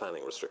because of the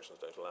planning restrictions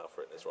don't allow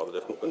for it. It's rather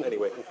difficult. But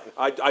anyway,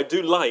 I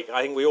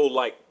think we all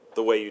like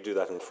the way you do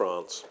that in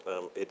France.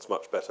 It's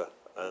much better.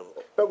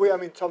 But I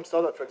mean, Tom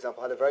Stoddart, for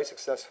example, had a very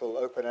successful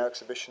open-air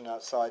exhibition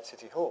outside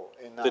City Hall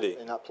in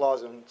that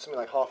plaza, and something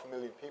like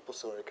 500,000 people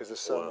saw it because there's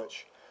so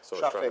much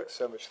traffic,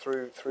 so much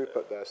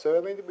throughput there. So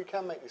I mean, we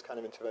can make these kind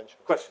of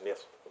interventions. Question,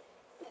 yes.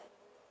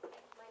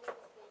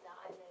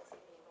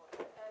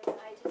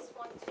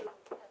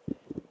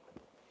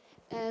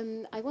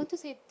 I want to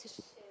say to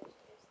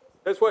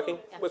It's working.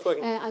 It's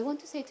working. I want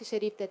to say to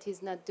Charif that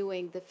he's not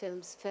doing the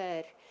films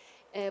fair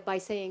by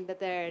saying that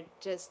they're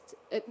just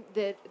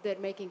they're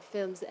making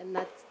films and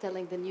not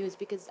telling the news,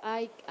 because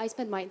I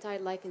spent my entire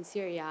life in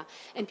Syria,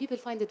 and people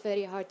find it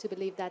very hard to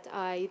believe that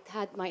I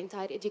had my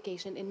entire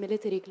education in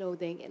military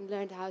clothing and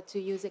learned how to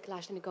use a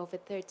Kalashnikov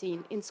at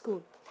 13 in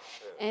school.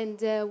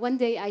 And one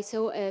day I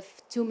saw a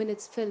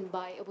 2-minute film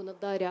by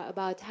Abounaddara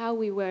about how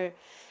we were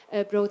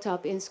brought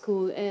up in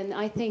school, and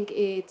I think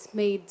it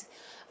made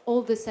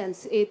all the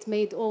sense. It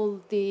made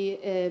all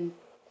the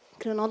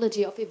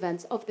chronology of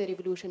events of the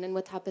revolution and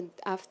what happened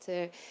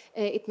after.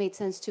 It made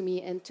sense to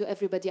me and to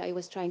everybody I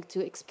was trying to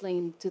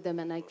explain to them,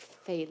 and I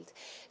failed.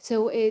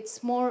 So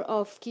it's more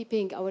of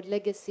keeping our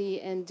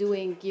legacy and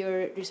doing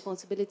your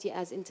responsibility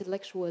as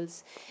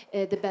intellectuals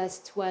the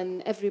best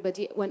when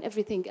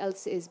everything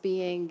else is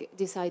being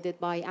decided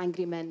by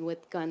angry men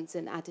with guns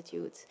and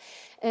attitudes.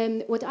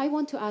 What I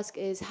want to ask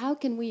is, how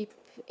can we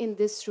in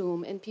this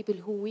room, and people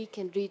who we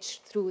can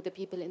reach through the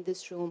people in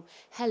this room,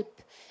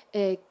 help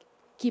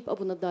keep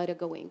Abounaddara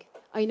going?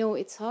 I know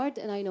it's hard,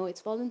 and I know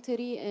it's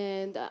voluntary,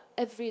 and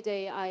every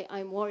day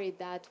I'm worried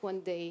that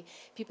one day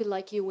people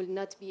like you will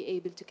not be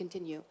able to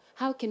continue.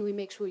 How can we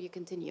make sure you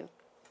continue?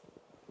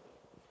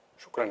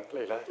 Shukran,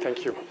 Leila.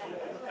 Thank you.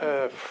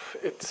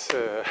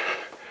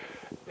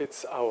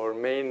 It's our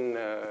main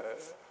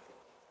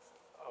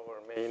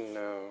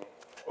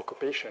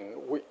occupation.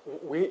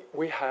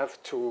 We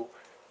have to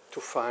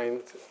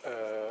find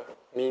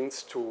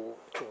means to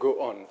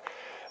go on.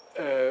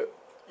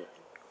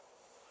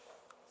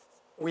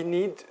 We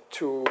need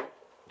to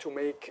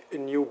make a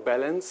new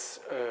balance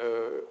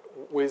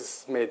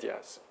with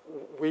medias.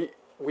 We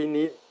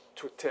need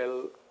to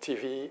tell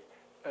TV,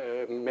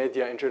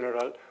 media in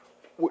general,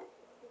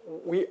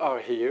 we are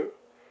here,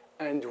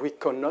 and we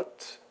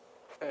cannot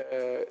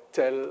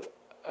tell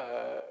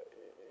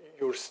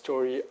your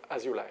story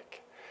as you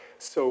like.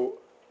 So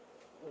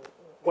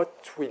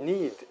what we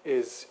need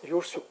is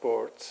your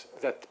support,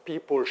 that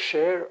people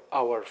share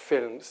our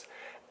films,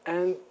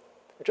 and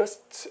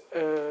just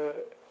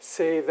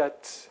say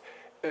that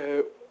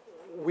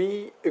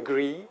we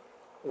agree,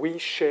 we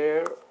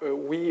share,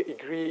 we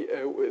agree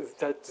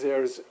that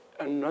there's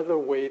another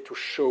way to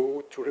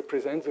show, to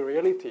represent the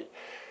reality.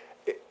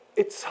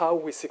 It's how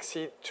we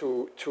succeed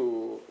to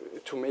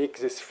make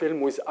this film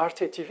with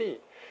Arte TV,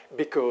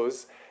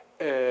 because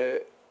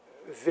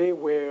they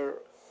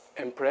were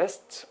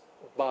impressed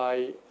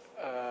by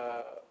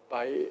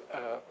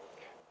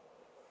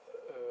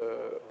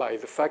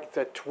the fact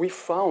that we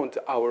found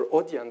our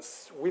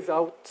audience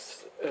without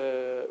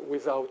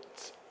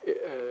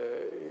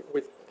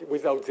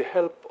the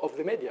help of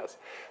the medias.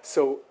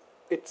 So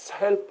it's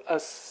helped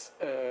us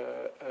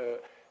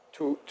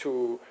to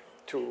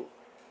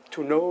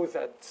know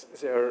that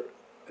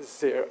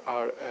there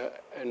are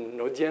an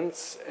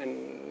audience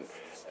and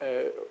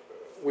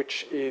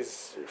which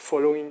is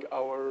following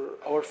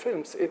our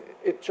films.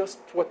 It's just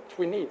what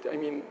we need. I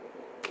mean,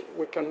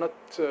 we cannot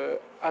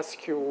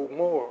ask you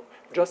more.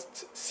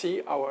 Just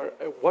see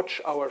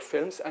watch our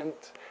films and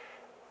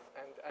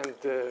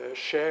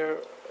share.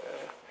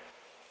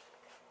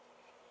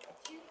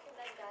 Do you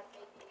recommend that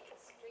maybe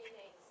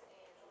screenings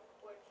in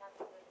work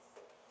capitals,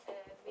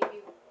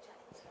 maybe?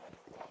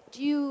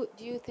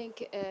 Do you think?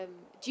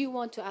 Do you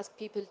want to ask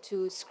people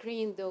to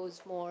screen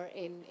those more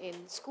in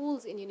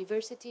schools, in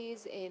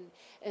universities, in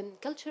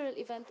cultural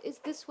events? Is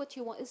this what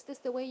you want? Is this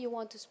the way you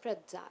want to spread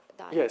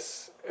that?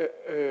 Yes.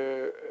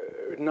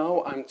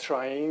 Now I'm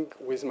trying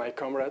with my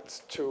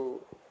comrades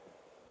to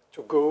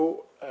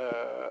go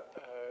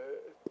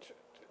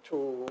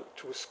to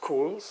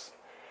schools,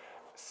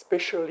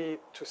 especially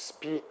to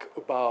speak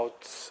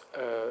about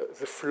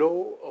the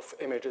flow of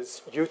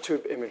images,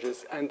 YouTube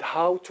images, and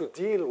how to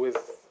deal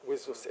with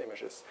those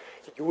images.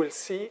 You will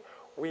see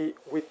we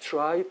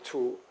try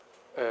to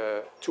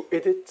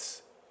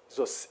edit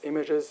those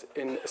images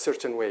in a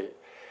certain way.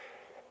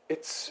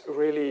 It's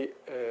really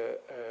a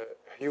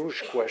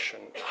huge question,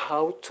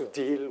 how to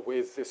deal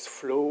with this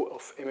flow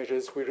of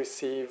images we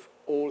receive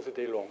all the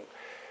day long.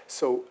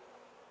 So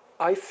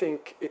I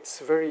think it's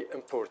very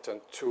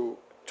important to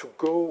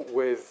go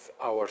with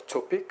our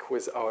topic,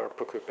 with our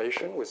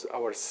preoccupation, with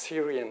our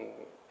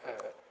Syrian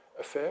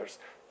affairs,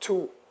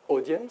 to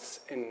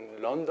audience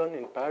in London,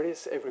 in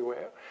Paris,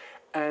 everywhere,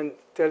 and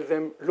tell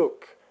them,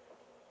 look,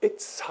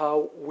 it's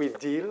how we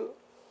deal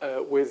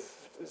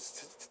with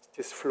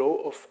this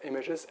flow of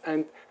images,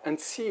 and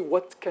see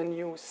what can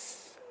you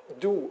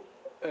do,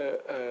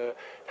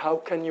 how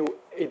can you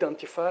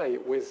identify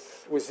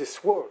with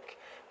this work,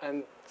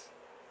 and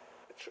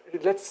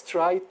let's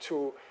try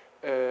to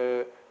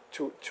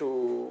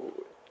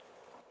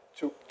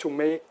to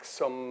make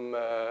some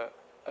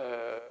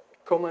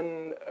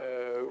common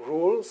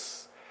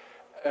rules,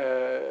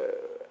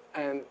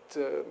 and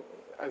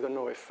I don't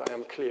know if I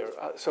am clear.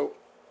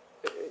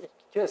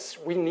 Yes,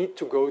 we need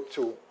to go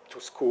to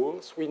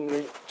schools. We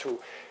need to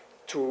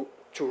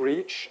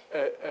reach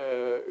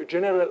a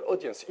general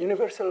audience,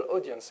 universal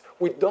audience.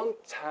 We don't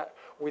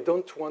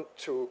want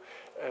to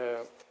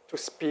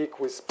speak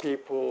with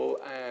people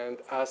and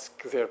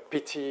ask their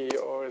pity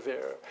or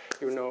their,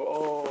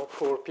 oh,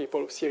 poor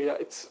people of Syria.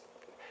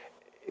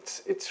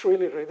 It's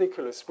really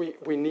ridiculous.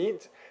 We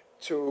need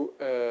to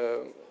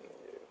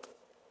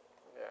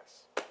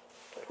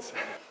yes.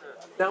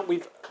 Now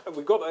we've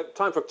got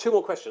time for 2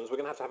 more questions. We're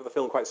going to have the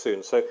film quite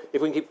soon. So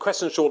if we can keep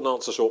questions short and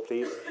answers short,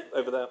 please,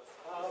 over there.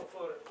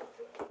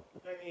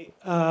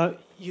 Remy,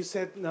 you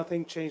said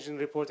nothing changed in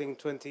reporting in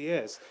 20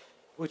 years,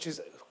 which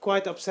is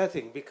quite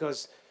upsetting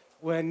because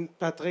when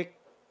Patrick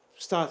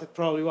started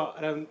probably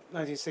around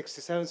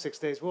 1967, 6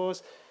 Days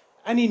Wars,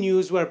 any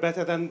news were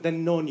better than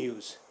no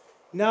news.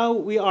 Now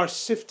we are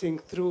sifting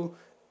through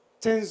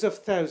tens of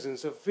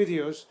thousands of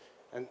videos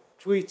and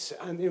tweets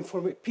and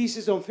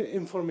pieces of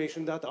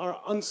information that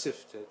are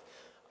unsifted,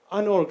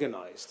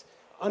 unorganized,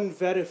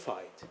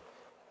 unverified.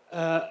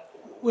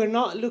 We're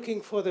not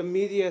looking for the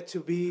media to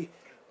be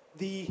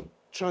the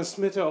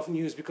transmitter of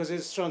news because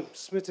it's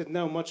transmitted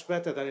now much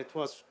better than it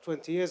was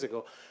 20 years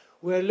ago.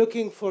 We're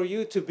looking for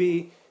you to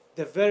be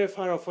the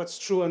verifier of what's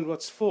true and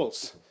what's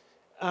false.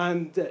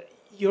 And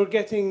you're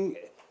getting,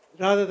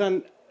 rather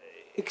than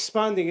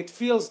expanding, it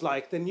feels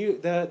like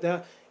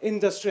the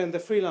industry and the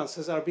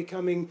freelancers are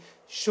becoming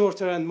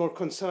shorter and more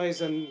concise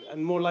and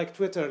more like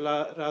Twitter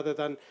rather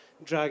than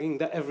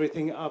dragging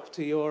everything up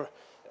to your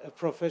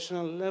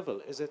professional level.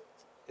 Is it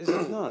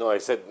not? No, I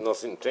said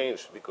nothing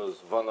changed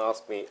because Van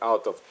asked me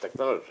out of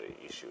technology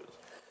issues.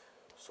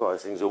 So I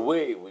think the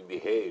way we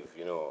behave,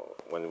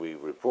 when we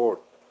report,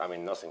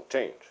 nothing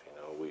changed.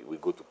 We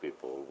go to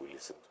people, we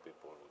listen to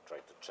people, we try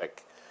to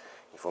check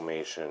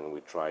information, we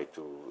try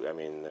to,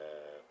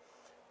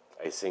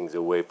 I think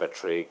the way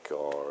Patrick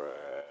or,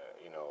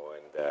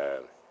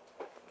 and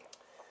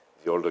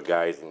the older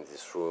guys in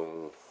this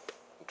room,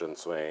 John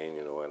Swain,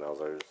 and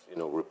others,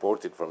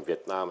 reported from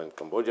Vietnam and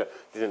Cambodia,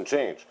 didn't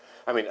change.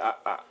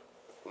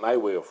 My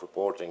way of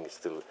reporting is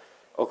still,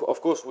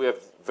 of course, we have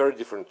very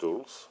different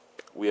tools.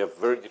 We have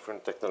very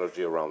different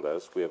technology around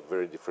us. We have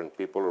very different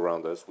people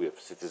around us. We have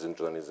citizen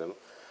journalism.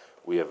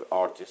 We have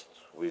artists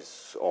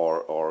with,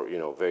 or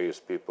various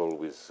people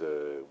with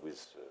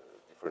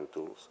different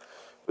tools.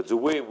 But the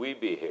way we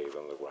behave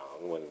on the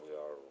ground when we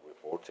are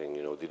reporting,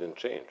 didn't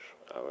change.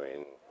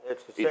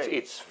 It's the same.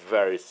 It's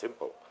very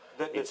simple.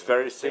 It's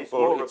very simple.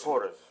 More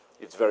reporters.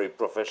 It's very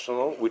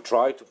professional. We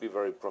try to be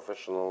very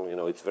professional.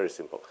 It's very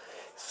simple.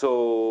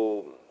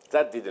 So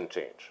that didn't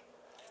change.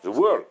 The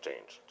world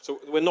changed. So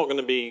we're not going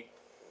to be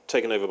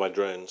taken over by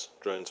drones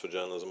for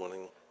journalism or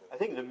anything? I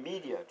think the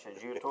media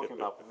changed. You were talking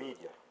about the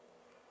media.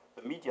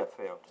 The media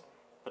failed.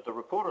 But the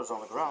reporters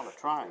on the ground are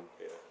trying.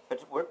 Yeah.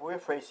 But we're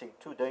facing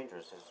 2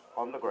 dangers. Is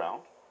on the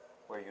ground,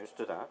 we're used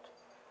to that.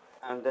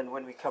 And then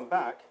when we come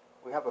back,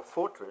 we have a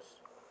fortress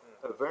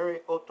of very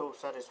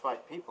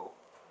auto-satisfied people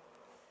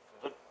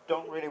that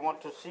don't really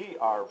want to see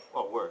our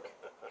work.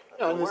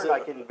 And we're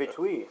like in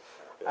between.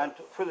 And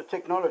for the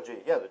technology,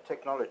 the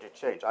technology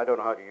changed. I don't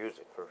know how to use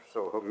it,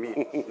 so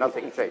me,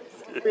 nothing changed.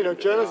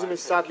 Journalism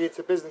is sadly, it's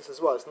a business as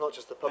well. It's not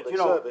just a public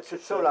service. To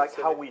show like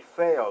how we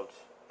failed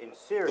in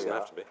Syria, doesn't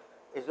have to be.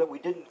 Is that we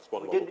didn't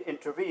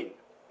intervene.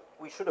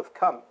 We should have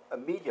come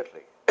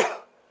immediately.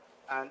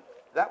 And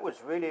that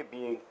was really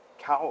being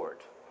coward.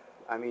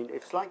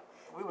 It's like,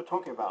 we were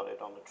talking about it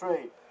on the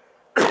train.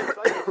 It's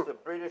like if the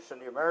British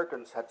and the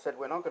Americans had said,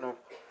 we're not going to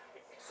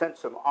send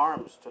some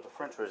arms to the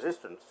French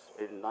resistance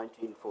in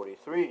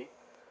 1943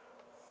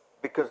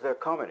 because they're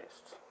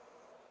communists.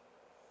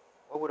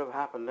 What would have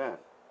happened then?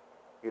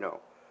 Who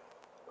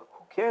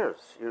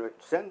cares?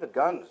 Send the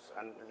guns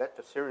and let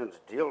the Syrians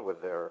deal with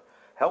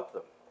help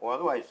them. Or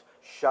otherwise,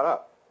 shut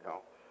up,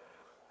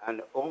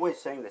 And always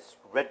saying this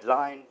red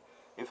line,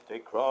 if they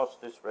cross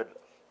this red line.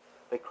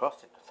 They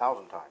crossed it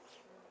 1,000 times.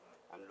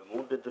 And Le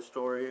Monde did the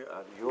story,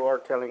 and you are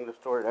telling the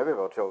story, and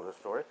everybody tells the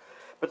story.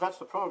 But that's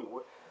the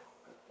problem.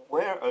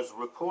 We're, as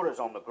reporters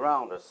on the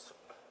ground, as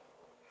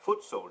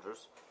foot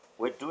soldiers,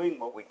 we're doing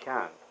what we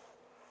can,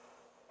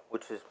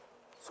 which is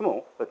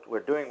small, but we're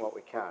doing what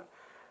we can.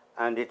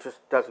 And it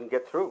just doesn't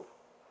get through.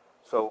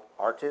 So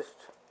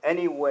artists,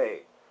 any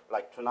way,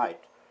 like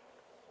tonight,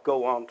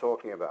 go on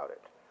talking about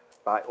it.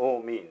 By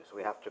all means,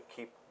 we have to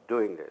keep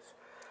doing this.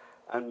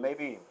 And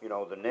maybe,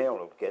 the nail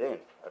will get in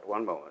at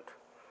one moment.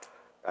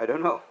 I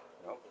don't know.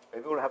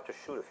 Maybe we'll have to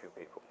shoot a few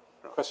people.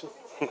 Question?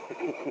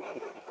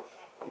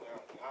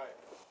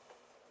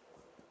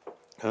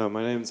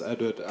 My name's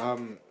Edward.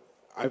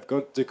 I've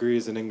got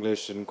degrees in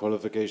English and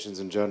qualifications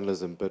in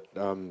journalism, but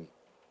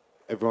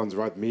everyone's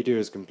right, media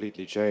has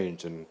completely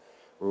changed, and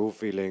we're all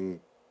feeling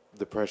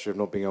the pressure of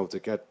not being able to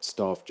get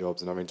staff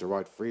jobs and having to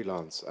write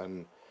freelance.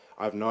 And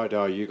I have no idea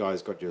how you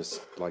guys got your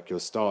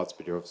starts,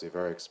 but you're obviously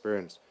very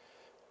experienced.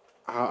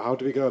 how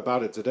do we go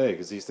about it today?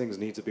 Because these things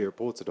need to be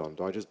reported on.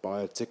 Do I just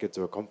buy a ticket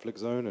to a conflict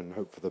zone and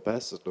hope for the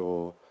best,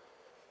 or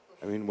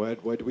I mean, where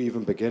do we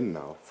even begin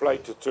now?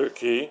 Flight to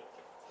Turkey,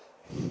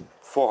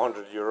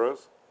 400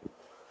 euros.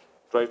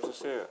 Drive to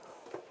Syria.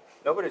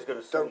 Nobody's going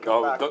to send you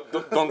No, back.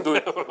 don't do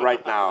it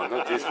right now,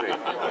 not this week.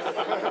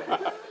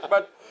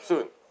 But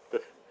soon.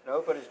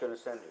 Nobody's going to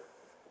send you.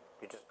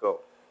 You just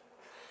go.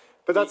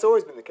 But that's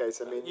always been the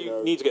case. I mean,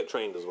 You need to get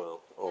trained as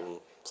well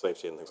on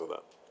safety and things like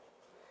that.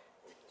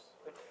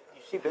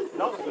 You see, but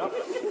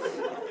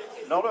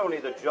not only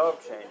the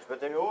job change,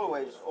 but they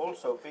always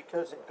also,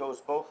 because it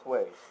goes both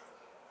ways.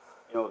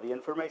 You know, the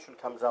information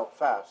comes out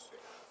fast,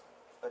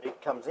 but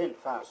it comes in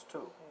fast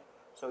too.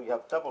 So you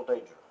have double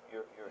danger.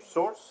 Your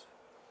source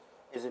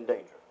is in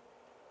danger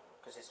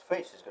because his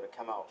face is going to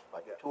come out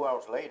like 2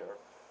 hours later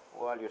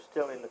while you're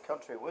still in the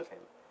country with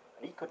him,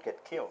 and he could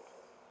get killed.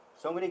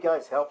 So many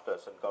guys helped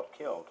us and got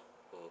killed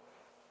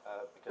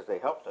because they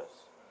helped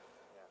us.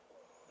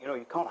 You know,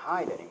 you can't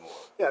hide anymore.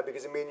 Yeah,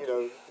 because I mean, you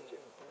know,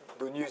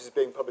 the news is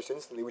being published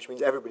instantly, which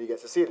means everybody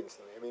gets to see it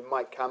instantly. I mean,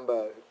 Mike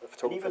Camber, a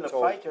photographer, And even the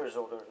fighters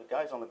or the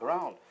guys on the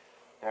ground,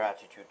 their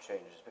attitude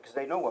changes because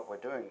they know what we're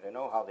doing. They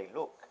know how they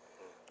look.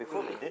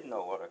 Before they didn't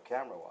know what a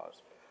camera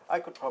was.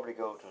 I could probably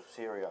go to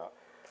Syria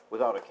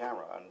without a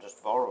camera and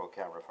just borrow a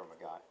camera from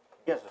a guy.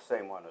 He has the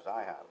same one as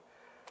I have.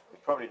 He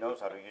probably knows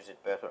how to use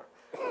it better.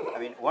 I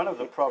mean, one of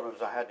the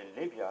problems I had in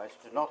Libya is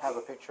to not have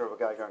a picture of a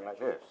guy going like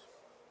this.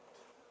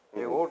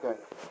 They were all going,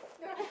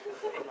 you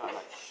know, I'm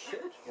like,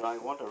 shit, you know, I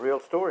want a real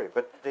story.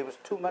 But there was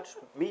too much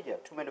media,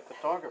 too many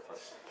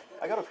photographers.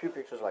 I got a few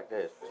pictures like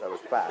this because I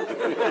was fat.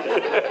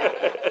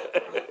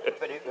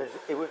 But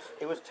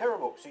it was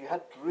terrible. So you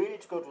had really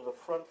to go to the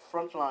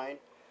front line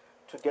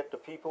to get the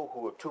people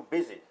who were too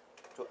busy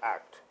to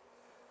act,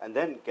 and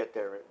then get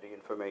the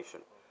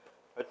information.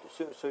 But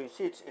so you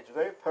see, it's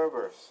very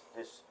perverse,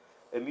 this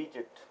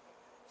immediate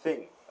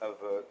thing of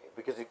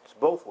because it's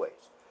both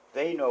ways.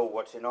 They know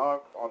what's on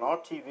our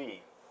TV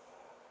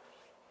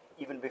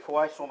even before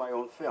I saw my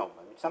own film.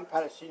 I mean, some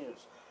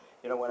Palestinians,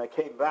 you know, when I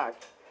came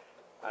back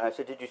and I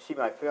said, "Did you see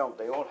my film?"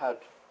 They all had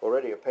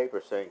already a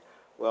paper saying,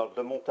 "Well,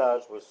 the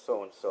montage was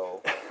so and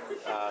so.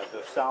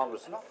 The sound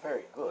was not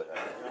very good." I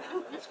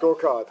mean,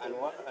 scorecard. And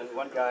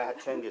one guy had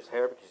changed his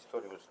hair because he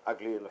thought he was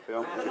ugly in the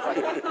film.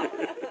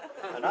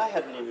 And I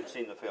hadn't even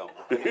seen the film.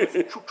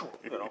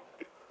 You know.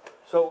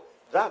 So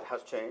that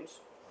has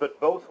changed, but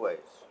both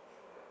ways.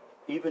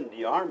 Even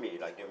the army,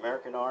 like the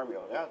American army,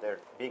 they're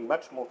being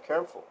much more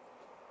careful.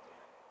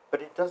 But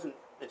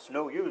it's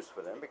no use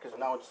for them because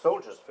now it's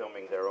soldiers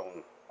filming their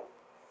own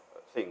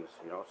things,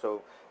 you know.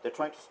 So they're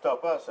trying to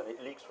stop us and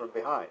it leaks from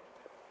behind.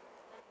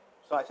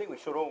 So I think we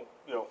should all,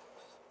 you know,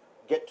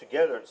 get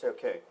together and say,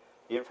 okay,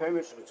 the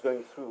information is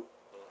going through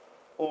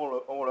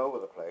all over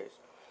the place.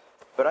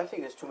 But I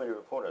think there's too many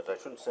reporters. I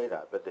shouldn't say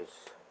that, but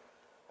there's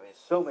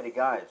so many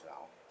guys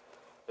now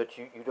that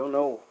you don't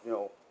know, you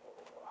know,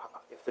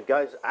 if the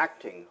guy's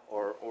acting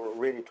or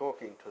really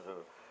talking to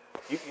the...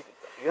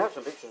 You have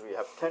some pictures where you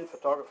have 10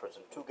 photographers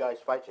and 2 guys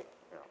fighting,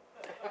 you know.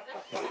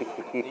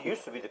 It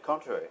used to be the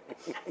contrary.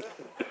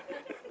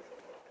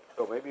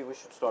 So maybe we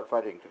should start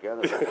fighting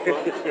together.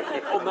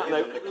 On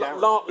that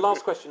note,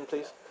 last question,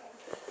 please.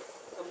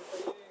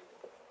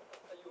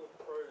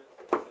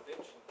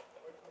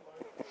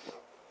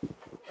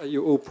 Are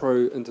you all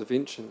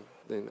pro-intervention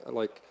then?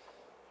 Like,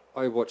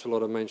 I watch a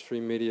lot of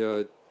mainstream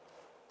media.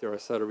 Dare I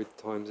say it, I read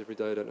the Times every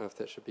day. I don't know if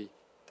that should be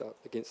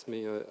against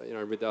me. I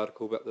read the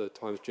article about the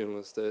Times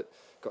journalist that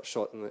got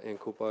shot in the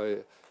ankle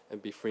by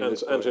and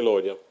befriended Andrew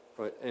Lloyd, yeah.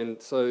 Right,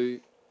 and so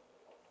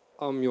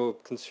I'm your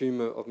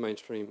consumer of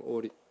mainstream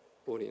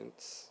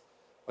audience.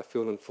 I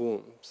feel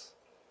informed.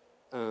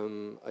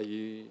 Are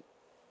you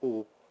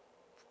all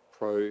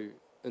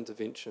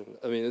pro-intervention?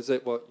 I mean, is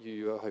that what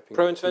you are hoping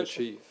to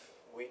achieve?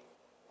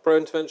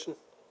 Pro-intervention?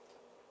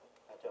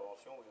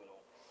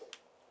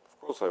 Of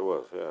course I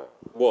was, yeah.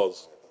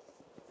 Was?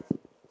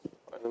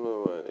 I don't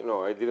know, you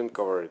know, I didn't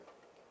cover it.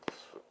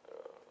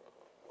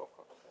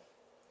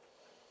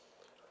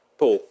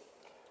 Paul?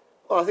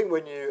 Well, I think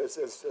when you,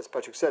 as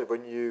Patrick said,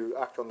 when you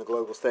act on the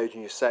global stage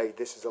and you say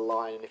this is a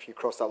line and if you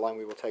cross that line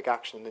we will take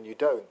action, and then you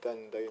don't,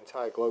 then the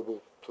entire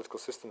global political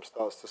system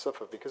starts to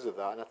suffer because of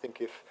that. And I think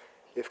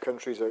if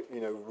countries are, you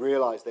know,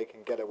 realise they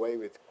can get away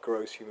with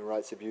gross human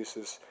rights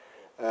abuses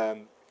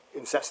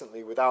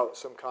incessantly without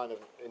some kind of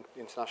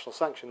international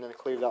sanction, then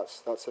clearly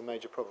that's a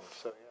major problem.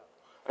 So yeah.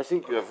 I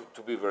think you have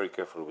to be very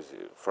careful with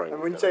foreign.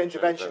 And when you say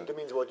intervention, that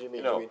means what do you mean?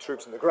 You know, you mean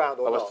troops on the ground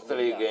or I was not?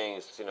 totally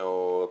against, you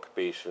know,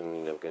 occupation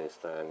in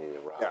Afghanistan, in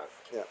Iraq. Yeah,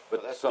 yeah.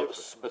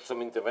 But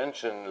some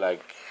intervention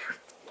like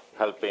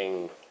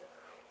helping,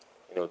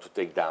 you know, to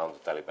take down the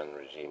Taliban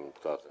regime in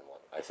 2001.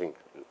 I think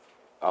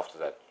after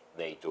that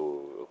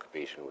NATO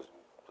occupation was,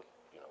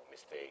 you know, a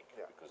mistake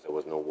because there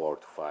was no war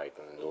to fight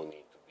and no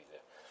need to be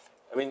there.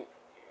 I mean,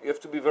 you have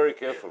to be very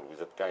careful with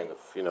that kind of,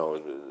 you know,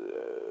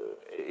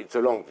 it's a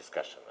long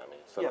discussion. I mean,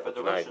 it's not but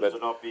the tonight, Russians are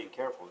not being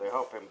careful. They're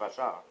helping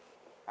Bashar,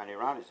 and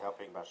Iran is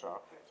helping Bashar.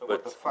 So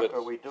what the fuck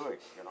are we doing,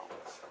 you know?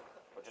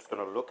 We're just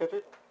going to look at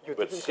it? You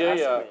But didn't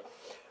Syria- ask me.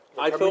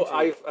 I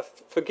thought,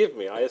 forgive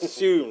me, I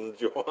assumed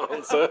your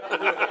answer.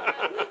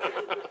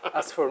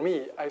 As for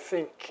me, I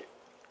think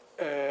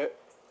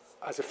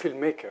as a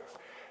filmmaker,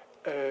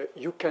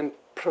 you can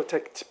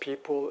protect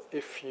people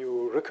if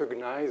you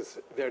recognize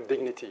their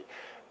dignity.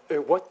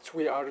 What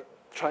we are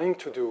trying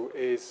to do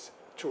is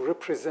to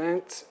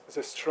represent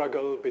the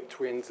struggle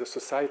between the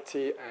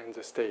society and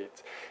the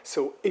state.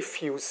 So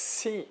if you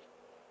see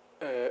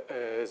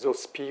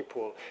those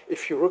people,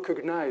 if you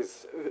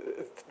recognize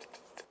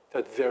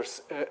that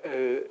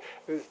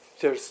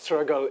their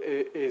struggle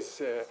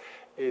is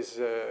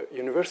a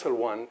universal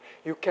one,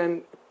 you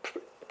can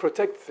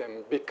protect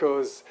them,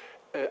 because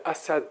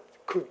Assad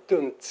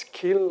couldn't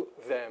kill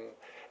them,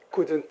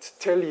 couldn't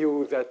tell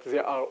you that they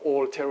are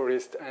all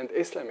terrorists and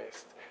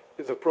Islamists.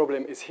 The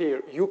problem is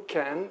here. You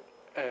can,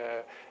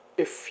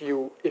 if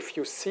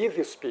you see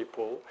these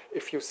people,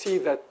 if you see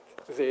that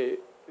they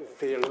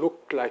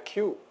look like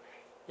you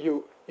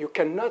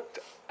cannot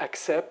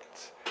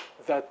accept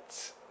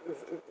that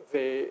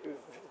they're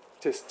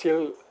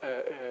still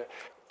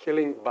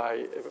killing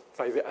by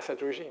the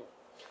Assad regime.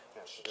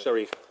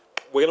 Sharif,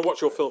 we're going to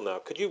watch your film now.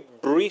 Could you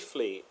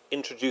briefly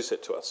introduce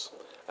it to us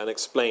and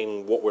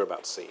explain what we're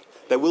about to see?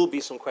 There will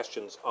be some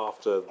questions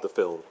after the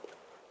film.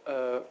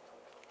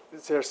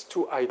 There's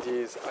two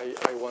ideas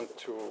I want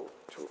to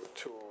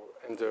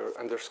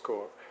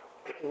underscore.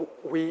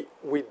 We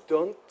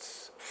don't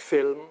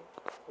film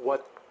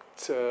what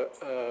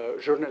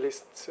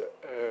journalists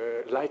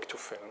like to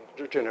film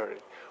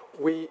generally.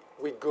 We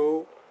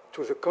go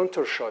to the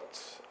counter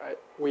shots.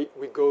 We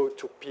go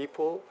to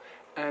people,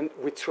 and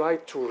we try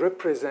to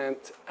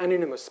represent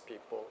anonymous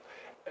people,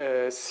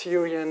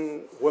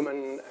 Syrian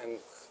women and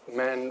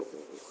men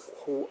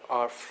who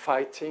are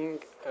fighting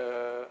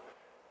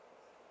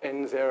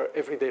in their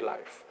everyday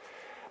life.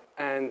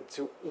 And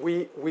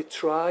we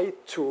try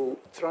to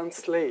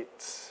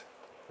translate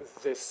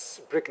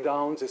this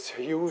breakdown, this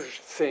huge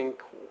thing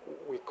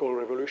we call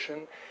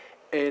revolution,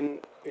 in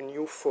a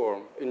new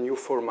form, a new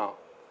format.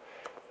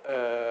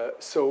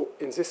 So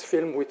in this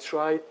film, we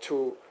try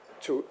to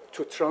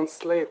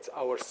translate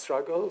our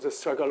struggle, the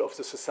struggle of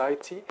the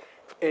society,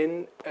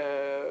 in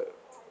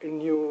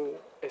new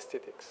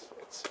aesthetics.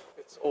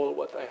 It's all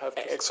what I have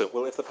to say. Excellent.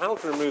 Well, if the panel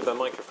can remove their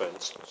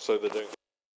microphones so they don't